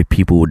I feel like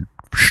people would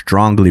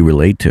strongly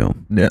relate to.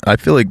 Yeah, I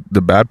feel like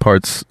the bad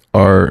parts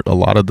are a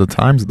lot of the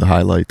times the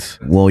highlights.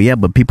 Well, yeah,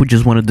 but people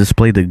just want to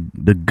display the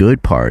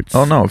good parts.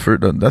 Oh no,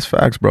 that's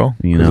facts, bro.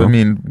 You know? I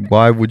mean,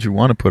 why would you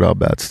want to put out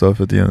bad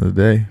stuff at the end of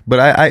the day? But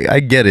I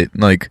get it.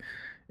 Like,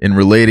 in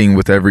relating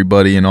with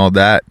everybody and all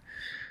that,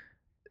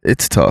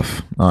 it's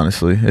tough.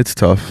 Honestly, it's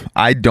tough.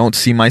 I don't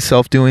see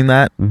myself doing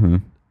that.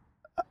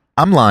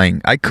 I'm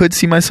lying. I could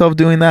see myself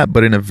doing that,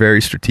 but in a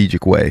very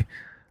strategic way.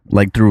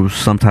 Like through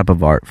some type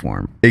of art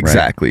form.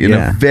 Exactly. Right? In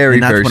a very,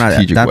 very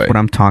strategic way. That's what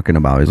I'm talking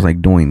about, is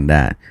like doing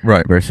that.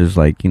 Right. Versus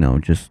like,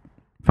 just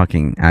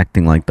fucking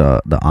acting like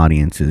the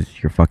audience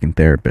is your fucking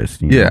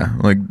therapist. Yeah.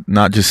 Like,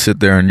 not just sit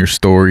there on your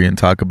story and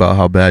talk about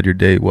how bad your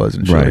day was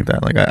and shit like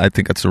that. Like, I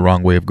think that's the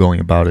wrong way of going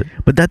about it.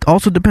 But that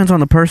also depends on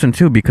the person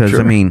too, because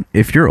I mean,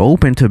 if you're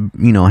open to,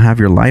 have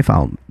your life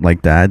out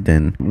like that,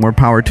 then more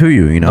power to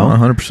you, No,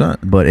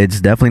 100%. But it's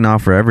definitely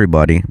not for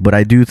everybody. But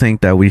I do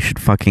think that we should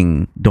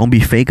fucking don't be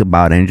fake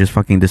about it and just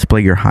fucking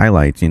display your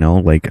highlights,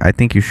 Like, I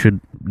think you should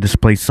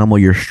display some of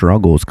your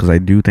struggles, because I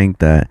do think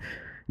that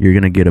you're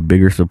gonna get a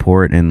bigger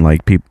support, and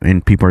like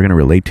people are gonna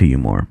relate to you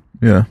more.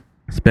 Yeah.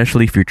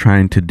 Especially if you're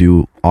trying to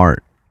do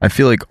art. I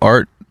feel like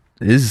art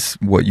is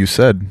what you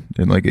said,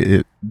 and like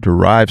it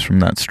derives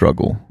from that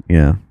struggle.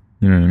 Yeah.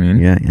 You know what I mean?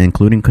 Yeah,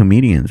 including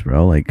comedians,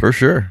 bro. Like, for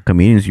sure.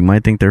 Comedians, you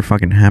might think they're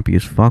fucking happy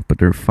as fuck, but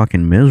they're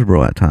fucking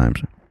miserable at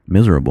times.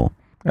 Miserable.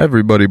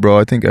 Everybody, bro.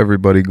 I think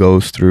everybody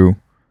goes through,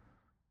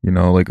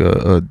 like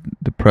a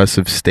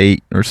depressive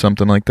state or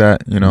something like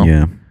that,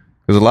 Yeah.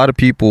 Because a lot of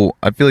people,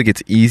 I feel like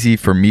it's easy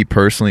for me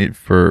personally,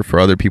 for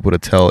other people to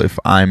tell if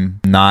I'm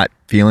not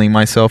feeling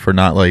myself or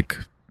not like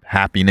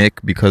happy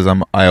Nick, because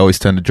I always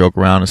tend to joke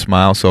around and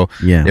smile. So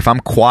Yeah. if I'm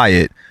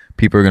quiet,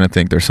 people are going to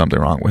think there's something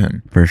wrong with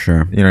him. For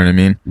sure. You know what I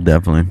mean?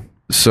 Definitely.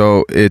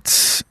 So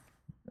it's,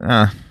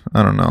 I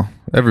don't know.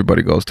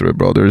 Everybody goes through it,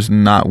 bro. There's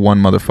not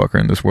one motherfucker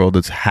in this world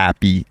that's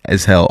happy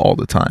as hell all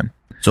the time.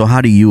 So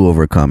how do you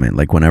overcome it?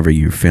 Like whenever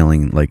you're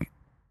feeling like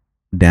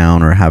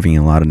down or having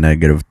a lot of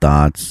negative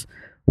thoughts,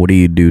 what do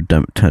you do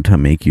to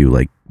make you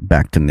like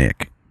back to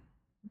Nick?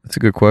 That's a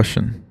good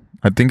question.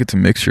 I think it's a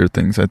mixture of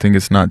things. I think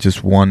it's not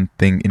just one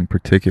thing in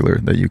particular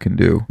that you can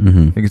do.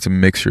 Mm-hmm. I think it's a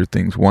mixture of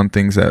things. One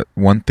thing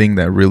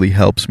that really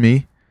helps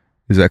me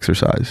is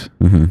exercise.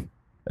 Mm-hmm.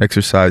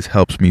 Exercise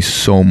helps me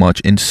so much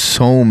in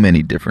so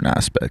many different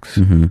aspects.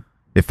 Mm-hmm.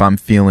 If I'm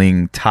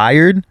feeling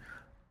tired,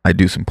 I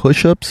do some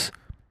push-ups.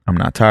 I'm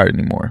not tired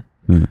anymore.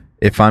 Mm.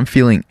 If I'm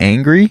feeling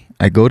angry,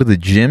 I go to the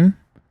gym.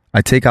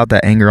 I take out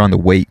that anger on the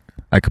weight.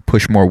 I could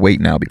push more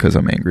weight now because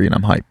I'm angry and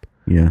I'm hype.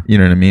 Yeah. You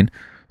know what I mean?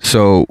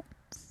 So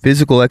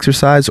physical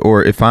exercise,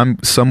 or if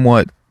I'm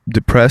somewhat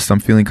depressed, I'm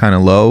feeling kind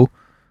of low,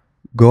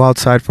 go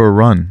outside for a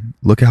run.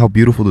 Look at how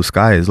beautiful the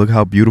sky is. Look at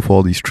how beautiful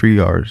all these trees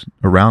are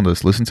around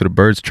us. Listen to the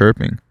birds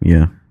chirping.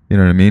 Yeah. You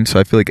know what I mean? So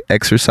I feel like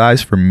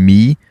exercise for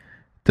me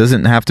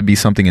doesn't have to be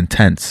something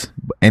intense.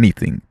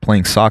 Anything.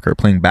 Playing soccer,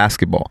 playing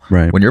basketball.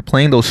 Right. When you're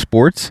playing those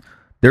sports,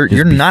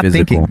 you're not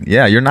physical. thinking.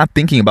 Yeah, you're not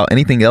thinking about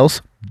anything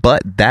else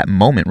but that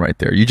moment right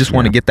there. You just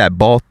want to get that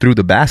ball through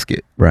the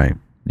basket. Right.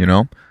 You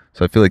know?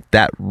 So I feel like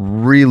that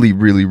really,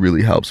 really,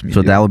 really helps me.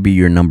 So that would be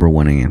your number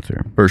one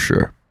answer. For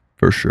sure.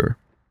 For sure.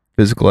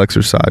 Physical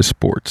exercise,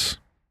 sports.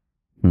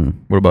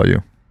 What about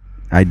you?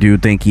 I do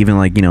think even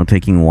like,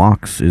 taking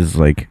walks is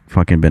like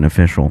fucking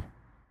beneficial,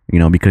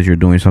 because you're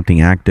doing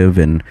something active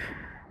and,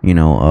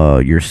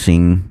 you're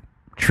seeing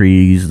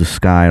trees, the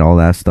sky, all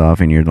that stuff.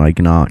 And you're like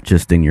not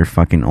just in your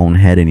fucking own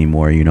head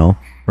anymore,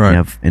 Right. You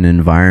have an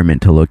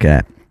environment to look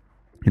at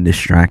and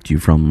distract you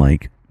from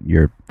like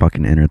your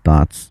fucking inner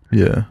thoughts.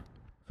 Yeah.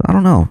 I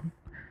don't know.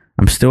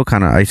 I still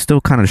kind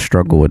of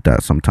struggle with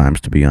that sometimes,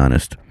 to be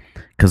honest.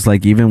 Cause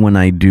like even when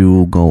I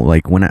do go,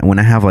 like when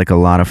I have like a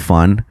lot of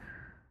fun,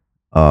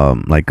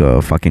 like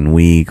a fucking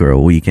week or a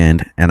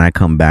weekend, and I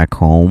come back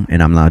home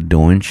and I'm not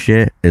doing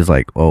shit, it's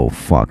like, oh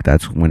fuck,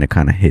 that's when it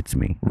kind of hits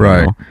me,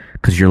 right?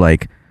 Cause you're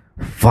like,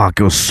 fuck,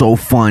 it was so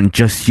fun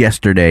just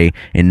yesterday,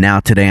 and now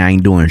today I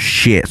ain't doing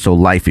shit, so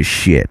life is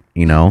shit.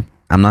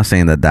 I'm not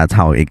saying that that's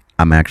how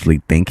I'm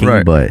actually thinking,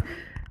 right. But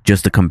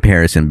just the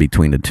comparison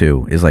between the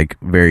two is like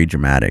very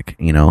dramatic,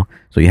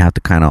 so you have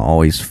to kind of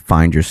always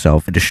find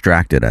yourself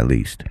distracted at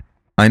least.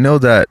 I know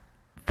that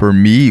for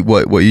me,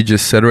 what you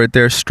just said right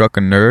there struck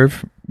a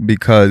nerve,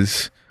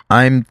 because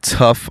I'm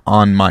tough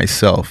on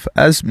myself,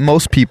 as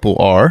most people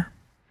are.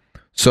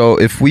 So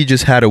if we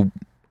just had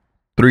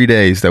 3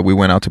 days that we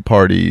went out to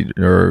party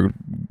or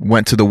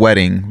went to the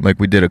wedding like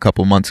we did a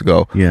couple months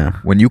ago, yeah,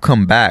 when you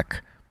come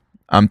back,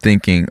 I'm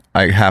thinking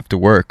I have to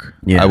work.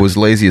 Yeah. I was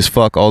lazy as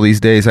fuck all these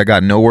days. I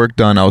got no work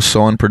done. I was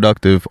so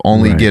unproductive,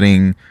 only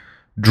getting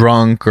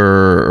drunk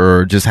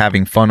or just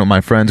having fun with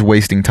my friends,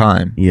 wasting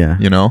time. Yeah.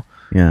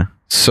 Yeah.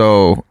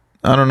 So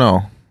I don't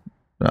know.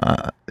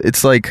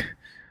 It's like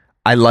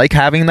I like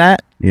having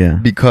that. Yeah.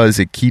 Because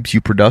it keeps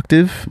you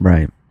productive.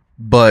 Right.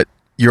 But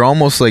you're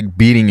almost like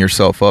beating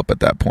yourself up at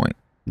that point.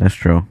 That's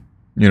true.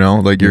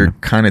 Like you're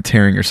kind of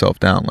tearing yourself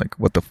down. Like,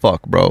 what the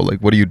fuck, bro? Like,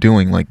 what are you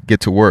doing? Like, get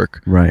to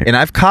work. Right. And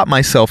I've caught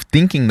myself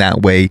thinking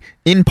that way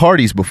in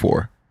parties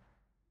before.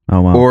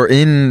 Oh, wow. Or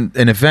in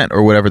an event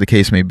or whatever the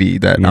case may be,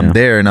 that I'm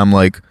there and I'm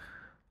like,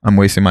 I'm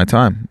wasting my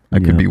time. I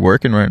could be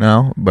working right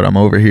now, but I'm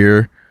over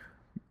here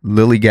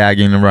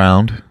lily-gagging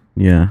around.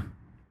 Yeah.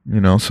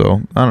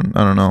 So I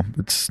don't know.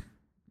 It's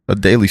a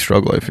daily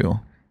struggle, I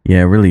feel. Yeah,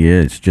 it really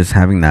is. Just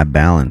having that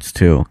balance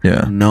too.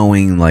 Yeah.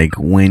 Knowing like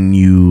when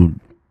you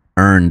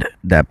earned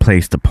that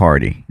place to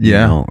party,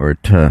 or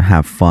to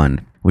have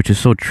fun, which is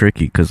so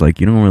tricky because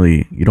like you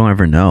don't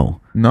ever know.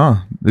 No,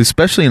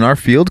 especially in our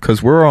field,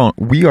 because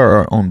we are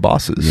our own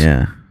bosses.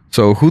 Yeah.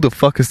 So who the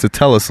fuck is to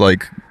tell us,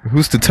 like,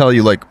 who's to tell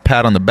you, like,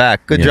 pat on the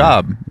back, good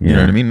job? You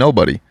know what I mean?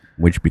 Nobody.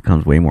 Which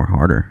becomes way more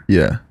harder.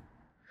 Yeah.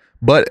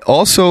 But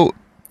also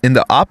in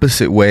the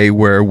opposite way,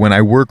 where when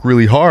I work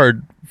really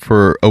hard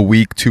for a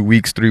week, 2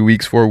 weeks, 3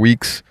 weeks, 4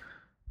 weeks,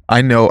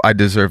 I know I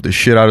deserve the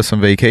shit out of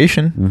some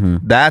vacation. Mm-hmm.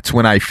 That's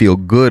when I feel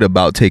good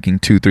about taking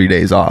 2-3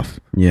 days off.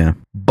 Yeah.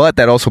 But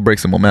that also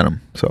breaks the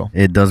momentum. So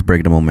it does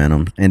break the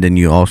momentum. And then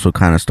you also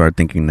kind of start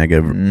thinking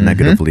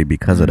negatively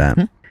because of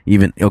that.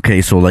 Even,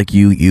 okay, so like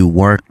you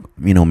work,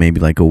 maybe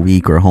like a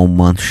week or a whole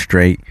month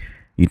straight.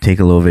 You take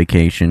a little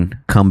vacation,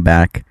 come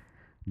back.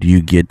 Do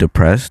you get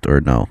depressed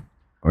or no?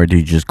 Or do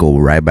you just go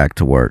right back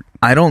to work?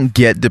 I don't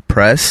get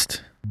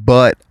depressed.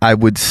 but I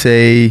would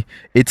say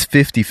it's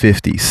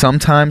 50-50.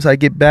 Sometimes I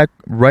get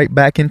right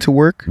back into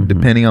work,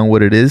 depending on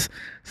what it is.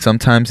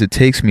 Sometimes it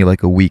takes me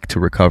like a week to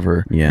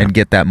recover and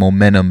get that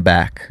momentum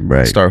back,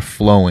 start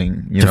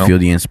flowing, to feel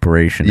the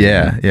inspiration.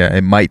 Yeah.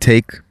 It might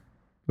take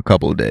a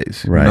couple of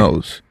days. Who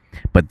knows?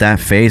 But that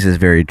phase is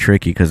very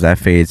tricky because that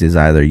phase is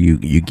either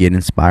you get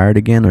inspired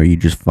again or you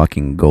just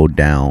fucking go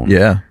down.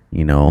 Yeah.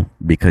 You know,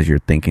 because you're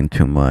thinking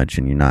too much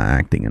and you're not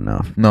acting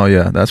enough. No,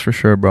 yeah, that's for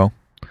sure, bro.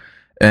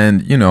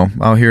 And, you know,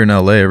 out here in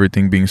LA,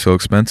 everything being so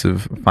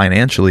expensive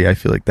financially, I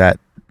feel like that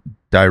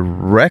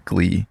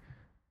directly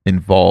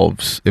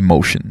involves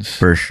emotions.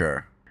 For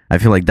sure. I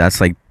feel like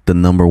that's like the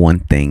number one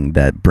thing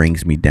that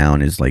brings me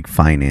down is like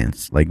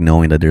finance. Like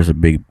knowing that there's a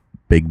big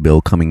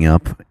bill coming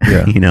up,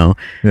 you know,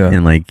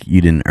 and like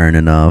you didn't earn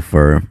enough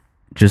or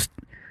just,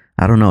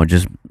 I don't know,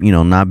 just, you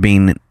know, not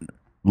being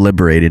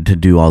liberated to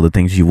do all the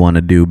things you want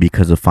to do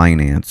because of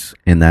finance.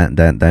 And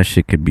that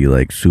shit could be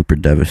like super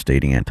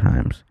devastating at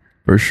times.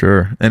 For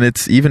sure. And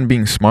it's even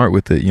being smart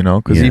with it, you know,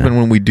 because even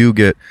when we do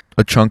get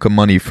a chunk of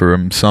money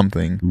from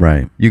something,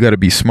 you got to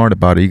be smart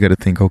about it. You got to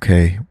think,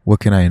 okay, what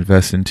can I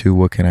invest into?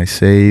 What can I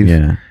save?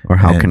 Yeah. Or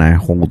how can I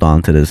hold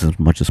on to this as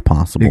much as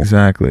possible?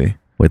 Exactly.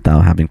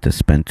 Without having to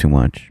spend too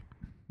much.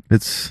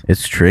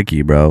 It's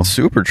tricky, bro.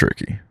 Super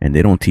tricky. And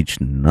they don't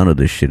teach none of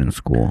this shit in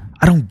school.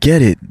 I don't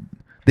get it.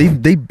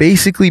 They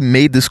basically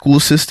made the school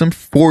system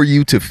for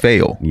you to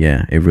fail.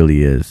 Yeah, it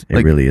really is.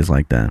 It really is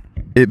like that.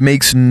 It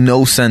makes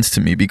no sense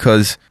to me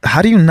because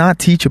how do you not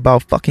teach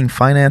about fucking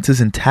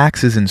finances and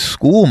taxes in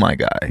school, my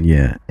guy?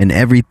 Yeah, and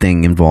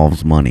everything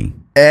involves money.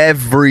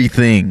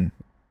 Everything.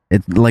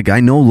 It's like, I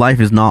know life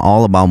is not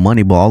all about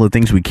money, but all the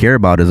things we care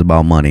about is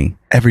about money.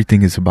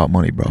 Everything is about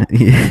money, bro.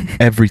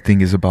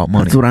 Everything is about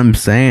money. That's what I'm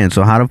saying.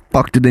 So how the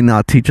fuck did they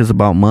not teach us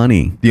about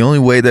money? The only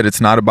way that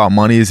it's not about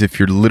money is if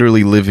you're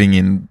literally living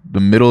in the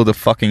middle of the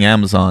fucking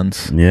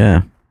Amazons.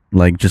 Yeah.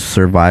 Like just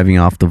surviving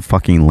off the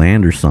fucking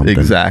land or something.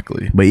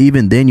 Exactly. But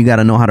even then, you got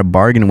to know how to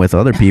bargain with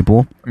other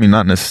people. I mean,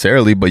 not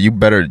necessarily, but you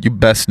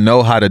best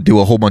know how to do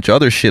a whole bunch of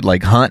other shit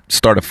like hunt,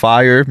 start a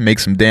fire, make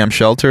some damn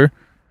shelter.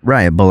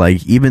 Right, but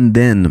like even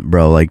then,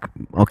 bro, like,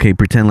 okay,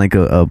 pretend like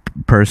a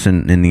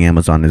person in the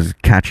Amazon is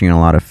catching a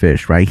lot of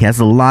fish, right? He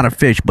has a lot of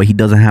fish, but he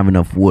doesn't have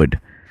enough wood.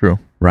 True.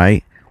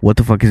 Right? What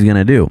the fuck is he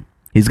gonna do?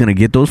 He's gonna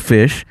get those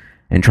fish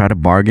and try to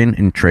bargain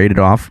and trade it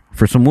off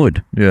for some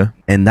wood. Yeah.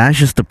 And that's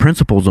just the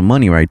principles of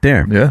money right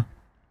there. Yeah.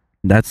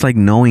 That's like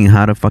knowing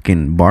how to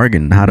fucking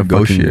bargain, how to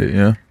negotiate,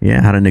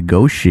 how to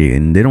negotiate,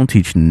 and they don't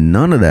teach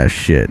none of that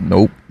shit.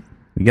 Nope.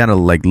 We gotta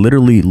like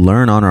literally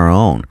learn on our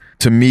own.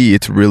 To me,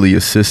 it's really a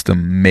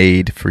system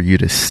made for you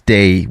to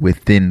stay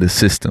within the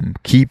system.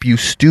 Keep you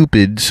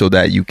stupid so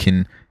that you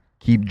can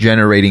keep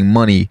generating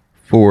money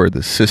for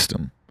the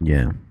system.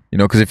 Yeah. You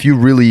know, because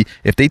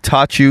if they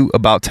taught you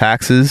about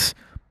taxes,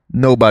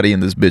 nobody in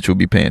this bitch will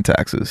be paying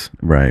taxes.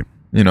 Right.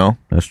 You know?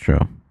 That's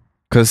true.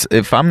 Because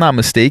if I'm not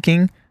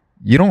mistaken,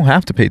 you don't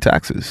have to pay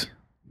taxes.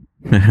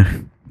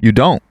 You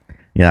don't.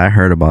 Yeah, I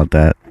heard about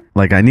that.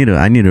 Like, I need to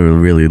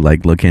really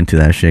like look into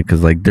that shit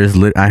because like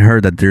I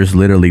heard that there's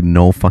literally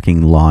no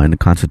fucking law in the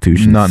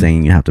Constitution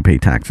saying you have to pay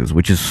taxes,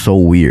 which is so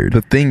weird.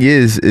 The thing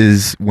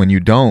is when you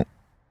don't,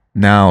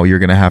 now you're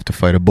gonna have to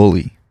fight a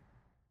bully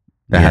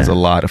that has a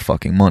lot of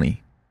fucking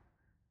money.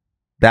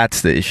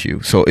 That's the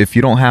issue. So if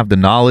you don't have the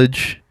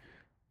knowledge,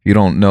 you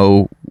don't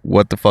know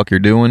what the fuck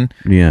you're doing,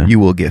 you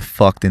will get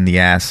fucked in the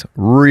ass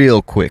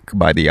real quick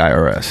by the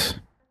IRS.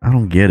 I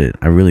don't get it.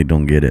 I really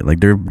don't get it. Like,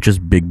 they're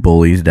just big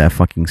bullies that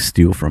fucking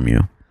steal from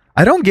you.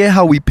 I don't get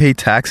how we pay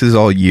taxes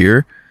all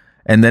year,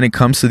 and then it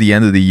comes to the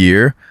end of the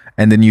year,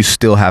 and then you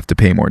still have to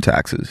pay more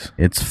taxes.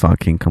 It's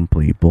fucking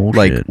complete bullshit.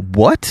 Like,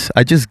 what?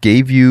 I just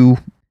gave you...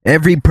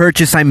 Every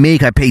purchase I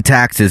make, I pay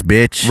taxes,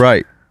 bitch.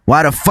 Right.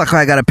 Why the fuck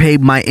I gotta pay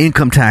my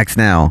income tax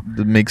now?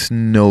 That makes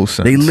no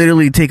sense. They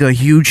literally take a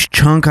huge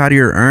chunk out of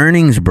your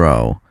earnings,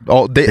 bro.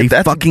 Oh, they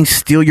fucking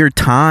steal your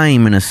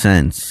time, in a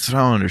sense. I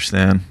don't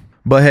understand.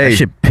 But hey, that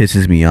shit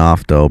pisses me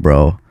off, though,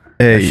 bro.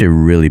 That shit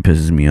really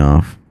pisses me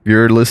off. If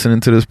you're listening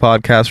to this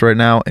podcast right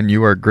now and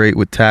you are great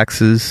with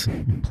taxes,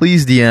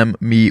 please DM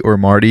me or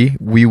Marty.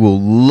 We will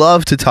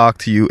love to talk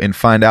to you and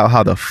find out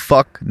how the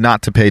fuck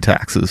not to pay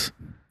taxes.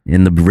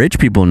 And the rich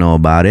people know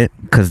about it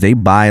because they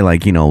buy,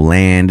 like, you know,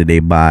 land. They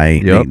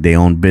buy, they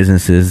own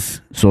businesses.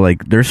 So,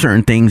 like, there's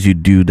certain things you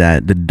do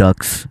that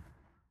deducts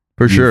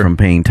for sure from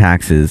paying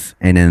taxes,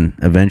 and then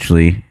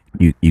eventually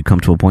you come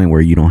to a point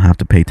where you don't have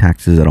to pay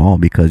taxes at all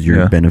because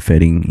you're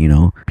benefiting, you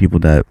know, people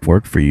that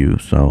work for you.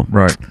 So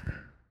right.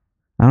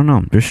 I don't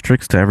know. There's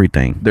tricks to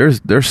everything.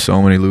 There's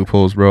so many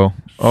loopholes, bro.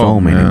 So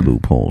many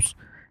loopholes.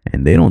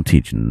 And they don't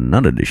teach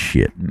none of this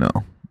shit. No.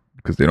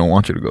 Because they don't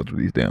want you to go through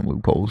these damn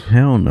loopholes.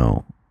 Hell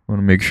no. Want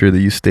to make sure that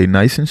you stay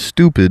nice and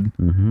stupid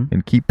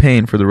and keep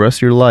paying for the rest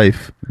of your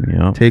life.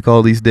 Yep. Take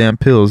all these damn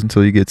pills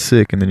until you get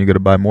sick, and then you got to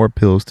buy more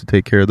pills to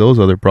take care of those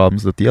other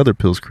problems that the other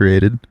pills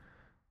created,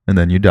 and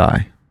then you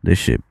die. This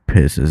shit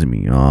pisses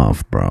me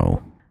off,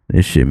 bro.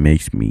 This shit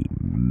makes me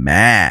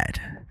mad.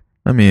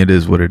 I mean, it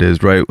is what it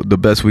is, right? The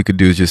best we could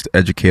do is just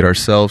educate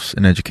ourselves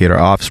and educate our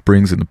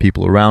offsprings and the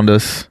people around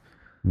us.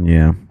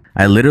 Yeah.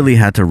 I literally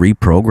had to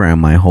reprogram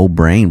my whole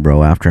brain,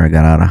 bro, after I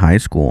got out of high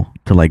school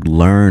to like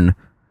learn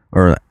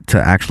or to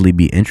actually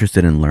be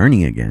interested in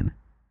learning again.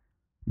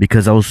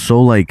 Because I was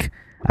so like,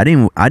 I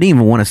didn't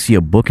even want to see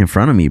a book in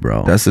front of me,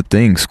 bro. That's the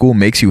thing. School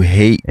makes you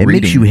hate reading.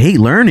 It makes you hate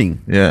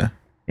learning. Yeah.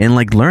 And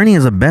like learning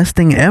is the best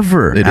thing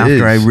ever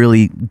after I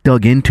really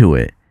dug into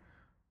it.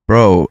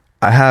 Bro,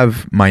 I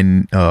have my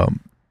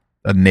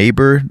a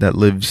neighbor that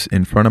lives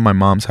in front of my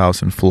mom's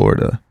house in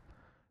Florida.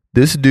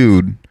 This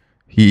dude,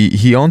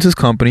 he owns his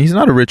company. He's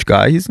not a rich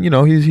guy. He's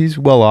he's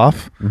well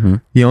off. Mm-hmm.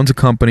 He owns a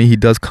company. He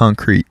does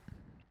concrete.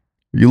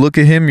 You look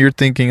at him, you're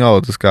thinking,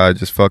 oh, this guy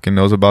just fucking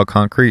knows about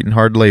concrete and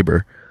hard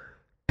labor.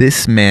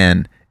 This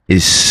man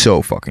is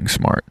so fucking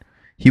smart.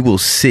 He will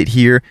sit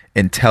here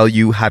and tell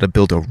you how to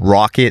build a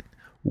rocket,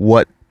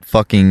 what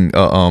fucking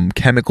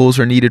chemicals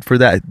are needed for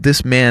that.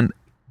 This man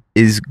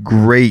is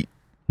great.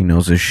 He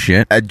knows his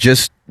shit at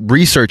just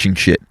researching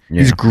shit.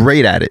 Yeah. He's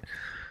great at it.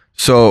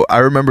 So I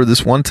remember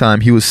this one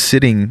time he was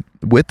sitting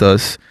with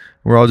us.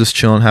 We're all just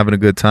chilling, having a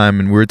good time,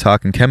 and we were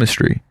talking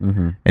chemistry.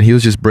 Mm-hmm. And he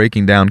was just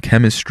breaking down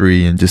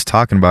chemistry and just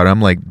talking about it.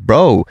 I'm like,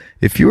 bro,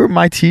 if you were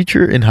my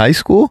teacher in high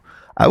school,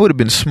 I would have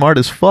been smart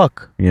as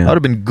fuck. Yeah. I would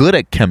have been good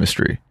at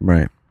chemistry.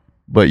 Right.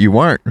 But you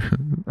weren't.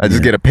 I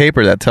just get a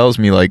paper that tells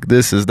me like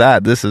this is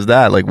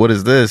that. Like, what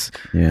is this?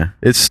 Yeah.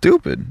 It's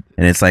stupid.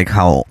 And it's like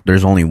how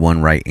there's only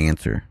one right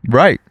answer.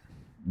 Right.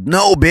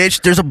 No,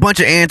 bitch. There's a bunch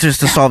of answers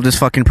to solve this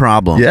fucking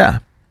problem. Yeah.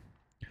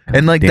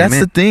 And like that's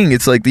the thing.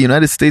 It's like the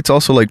United States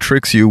also like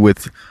tricks you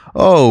with,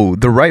 oh,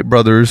 the Wright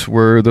brothers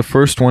were the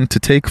first one to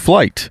take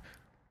flight.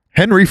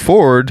 Henry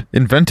Ford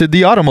invented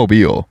the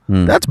automobile.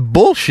 That's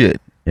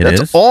bullshit.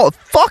 That's all.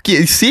 Fuck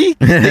it. See,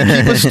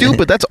 they keep us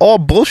stupid. That's all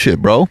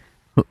bullshit, bro.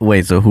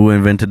 Wait, so who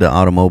invented the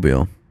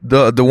automobile?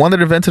 The one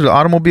that invented the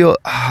automobile,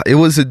 it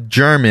was a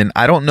German.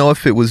 I don't know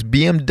if it was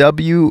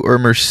BMW or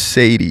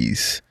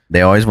Mercedes.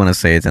 They always want to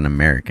say it's an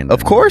American.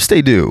 Of course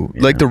they do.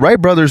 Yeah. Like the Wright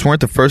brothers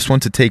weren't the first one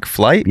to take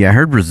flight. Yeah, I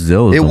heard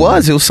Brazil. It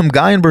was some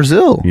guy in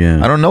Brazil.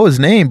 Yeah. I don't know his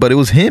name, but it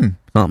was him.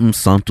 Something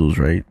Santos,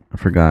 right? I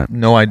forgot.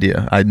 No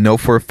idea. I know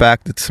for a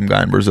fact it's some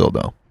guy in Brazil,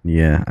 though.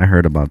 Yeah, I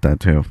heard about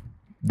that too.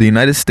 The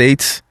United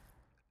States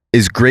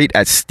is great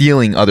at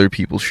stealing other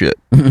people's shit.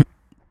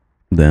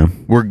 Yeah.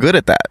 We're good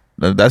at that.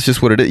 That's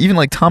just what it is. Even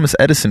like Thomas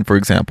Edison, for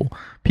example.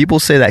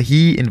 People say that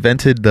he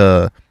invented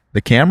the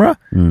camera.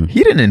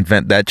 He didn't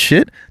invent that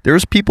shit. There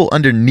was people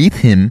underneath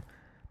him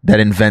that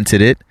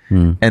invented it.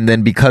 And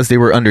then because they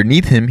were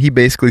underneath him, he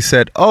basically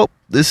said, oh,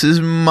 this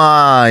is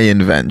my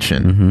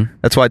invention.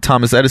 That's why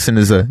Thomas Edison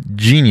is a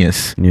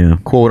genius,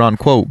 quote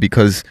unquote,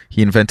 because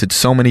he invented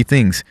so many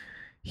things.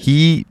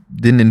 He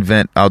didn't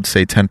invent, I would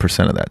say,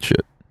 10% of that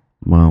shit.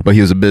 Wow. But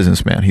he was a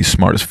businessman. He's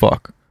smart as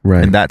fuck.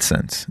 Right. In that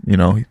sense, he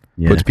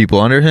puts people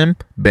under him.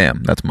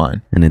 Bam, that's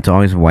mine. And it's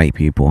always white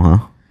people,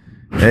 huh?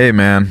 Hey,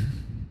 man.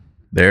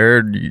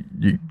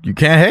 You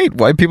can't hate.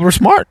 White people are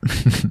smart.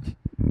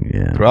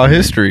 Yeah. Throughout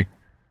history.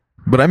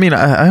 But I mean,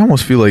 I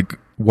almost feel like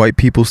white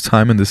people's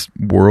time in this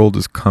world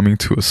is coming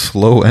to a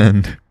slow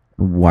end.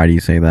 Why do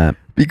you say that?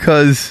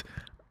 Because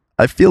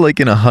I feel like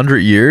in 100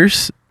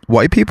 years,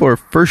 white people are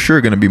for sure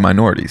going to be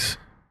minorities.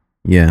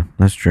 Yeah,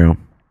 that's true.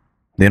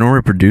 They don't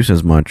reproduce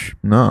as much.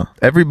 No.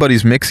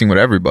 Everybody's mixing with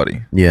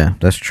everybody. Yeah,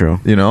 that's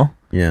true.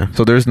 Yeah.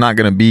 So there's not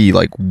going to be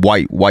like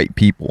white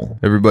people.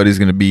 Everybody's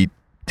going to be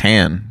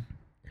tan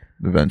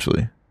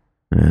eventually.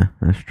 Yeah,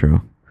 that's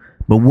true.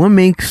 But what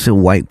makes a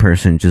white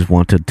person just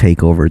want to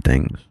take over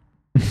things?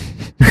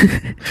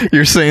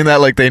 You're saying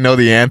that like they know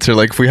the answer.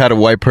 Like if we had a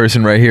white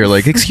person right here,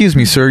 like, excuse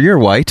me, sir, you're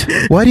white.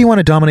 Why do you want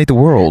to dominate the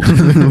world?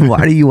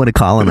 Why do you want to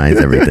colonize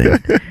everything?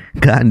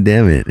 God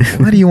damn it.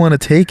 Why do you want to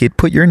take it,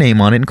 put your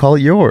name on it, and call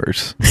it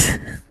yours?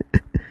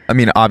 I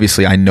mean,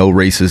 obviously, I know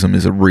racism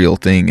is a real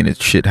thing and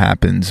shit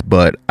happens,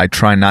 but I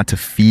try not to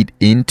feed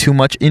in too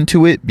much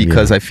into it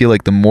because I feel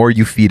like the more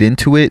you feed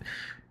into it,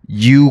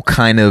 you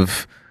kind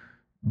of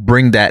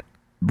bring that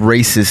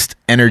racist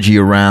energy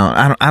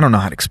around. I don't know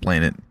how to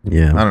explain it.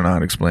 Yeah. I don't know how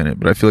to explain it,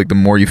 but I feel like the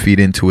more you feed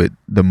into it,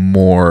 the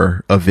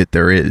more of it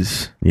there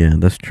is. Yeah,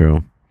 that's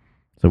true.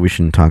 So we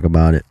shouldn't talk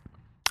about it.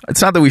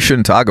 It's not that we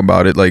shouldn't talk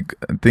about it. Like,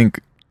 I think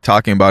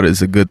talking about it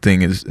is a good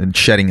thing and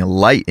shedding a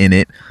light in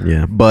it.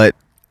 Yeah. But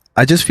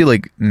I just feel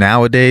like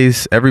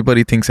nowadays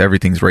everybody thinks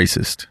everything's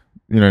racist.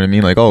 You know what I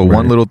mean? Like, oh,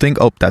 one little thing,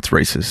 oh, that's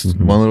racist.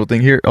 One little thing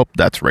here, oh,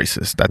 that's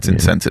racist. That's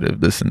insensitive,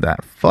 this and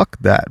that. Fuck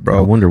that, bro.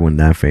 I wonder when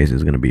that phase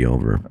is going to be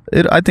over.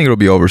 I think it'll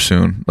be over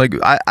soon. Like,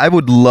 I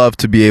would love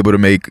to be able to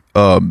make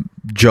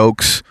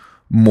jokes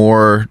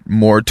more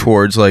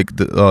towards like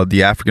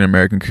the African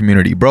American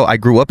community. Bro, I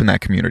grew up in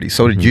that community.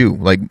 So did you.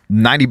 Like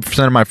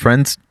 90% of my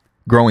friends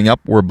growing up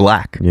were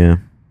black. Yeah.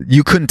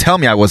 You couldn't tell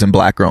me I wasn't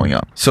black growing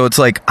up. So it's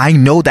like, I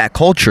know that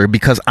culture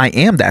because I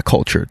am that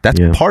culture. That's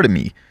part of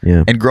me.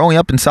 Yeah. And growing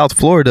up in South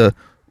Florida,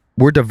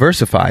 we're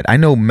diversified. I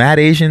know mad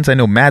Asians. I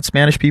know mad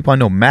Spanish people. I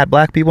know mad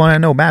black people. And I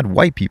know mad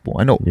white people.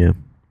 I know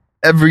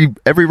every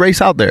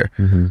race out there.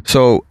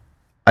 So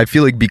I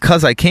feel like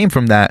because I came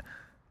from that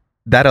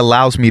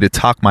allows me to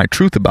talk my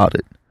truth about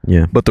it.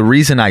 Yeah. But the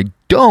reason I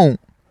don't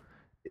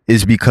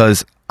is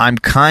because I'm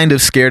kind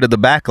of scared of the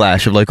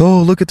backlash of like,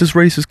 oh, look at this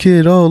racist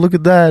kid. Oh, look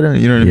at that.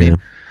 You know what I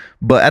mean?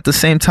 But at the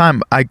same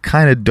time, I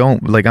kind of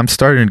don't. Like, I'm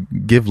starting to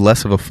give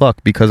less of a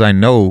fuck because I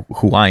know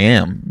who I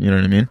am. You know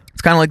what I mean?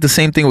 It's kind of like the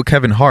same thing with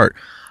Kevin Hart.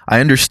 I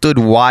understood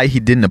why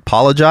he didn't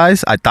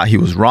apologize. I thought he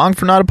was wrong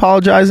for not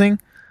apologizing.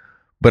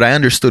 But I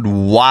understood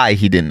why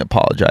he didn't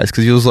apologize.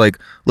 Because he was like,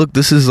 look,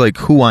 this is like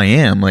who I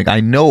am. Like, I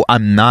know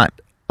I'm not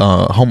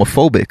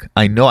homophobic.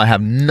 I know I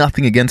have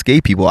nothing against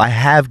gay people. I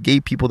have gay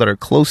people that are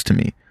close to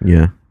me.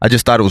 Yeah. I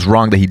just thought it was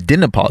wrong that he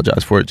didn't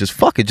apologize for it. Just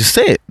fuck it. Just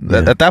say it.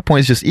 At that point,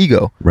 it's just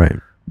ego. Right.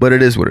 But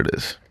it is what it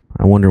is.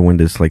 I wonder when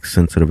this like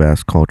sensitive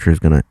ass culture is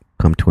gonna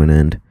come to an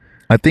end.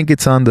 I think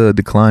it's on the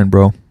decline,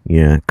 bro.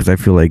 Yeah, because I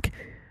feel like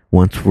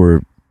once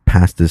we're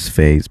past this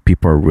phase,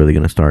 people are really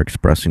gonna start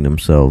expressing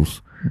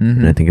themselves,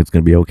 and I think it's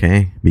gonna be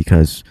okay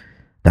because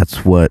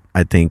that's what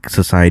I think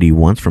society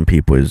wants from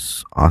people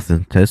is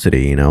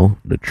authenticity. You know,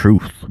 the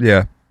truth.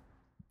 Yeah.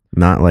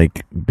 Not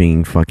like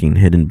being fucking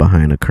hidden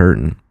behind a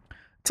curtain.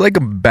 It's like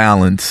a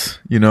balance,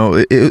 you know.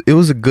 It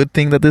was a good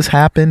thing that this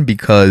happened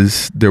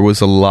because there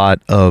was a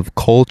lot of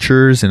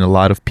cultures and a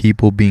lot of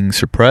people being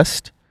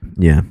suppressed.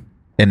 Yeah.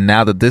 And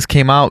now that this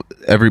came out,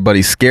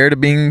 everybody's scared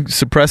of being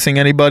suppressing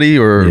anybody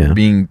or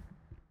being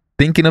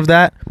thinking of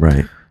that.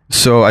 Right.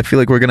 So I feel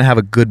like we're going to have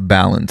a good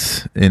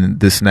balance in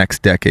this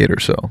next decade or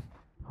so.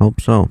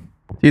 Hope so.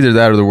 Either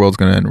that or the world's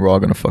going to end. We're all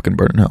going to fucking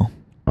burn in hell.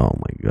 Oh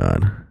my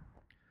God.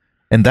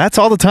 And that's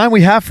all the time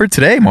we have for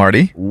today,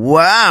 Marty.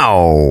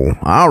 Wow.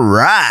 All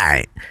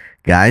right.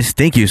 Guys,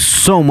 thank you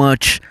so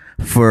much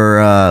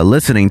for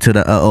listening to the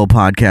Uh-Oh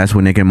Podcast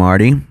with Nick and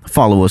Marty.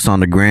 Follow us on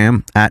the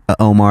gram at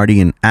Uh-Oh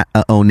Marty and at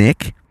Uh-Oh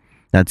Nick.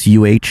 That's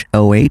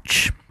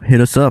UHOH.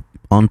 Hit us up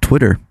on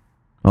Twitter.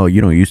 Oh,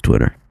 you don't use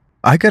Twitter.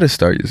 I got to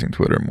start using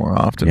Twitter more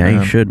often, Yeah, man.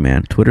 you should,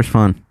 man. Twitter's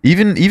fun.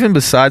 Even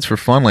besides for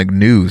fun, like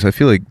news, I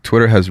feel like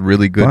Twitter has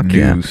really good Fuck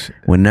news. Yeah.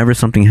 Whenever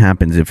something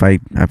happens, if I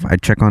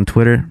check on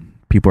Twitter,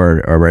 people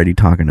are already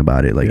talking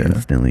about it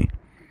instantly.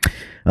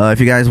 If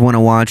you guys want to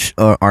watch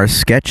our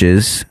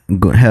sketches,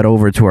 head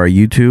over to our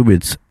YouTube.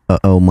 It's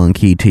Uh-Oh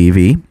Monkey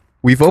TV.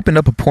 We've opened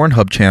up a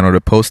Pornhub channel to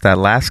post that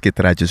last skit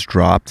that I just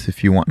dropped.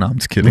 If you want, no, I'm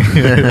just kidding.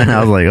 I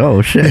was like,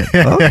 oh shit.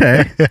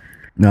 Okay.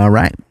 All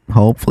right.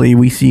 Hopefully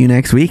we see you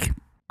next week.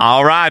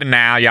 All right,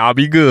 now y'all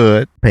be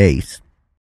good. Peace.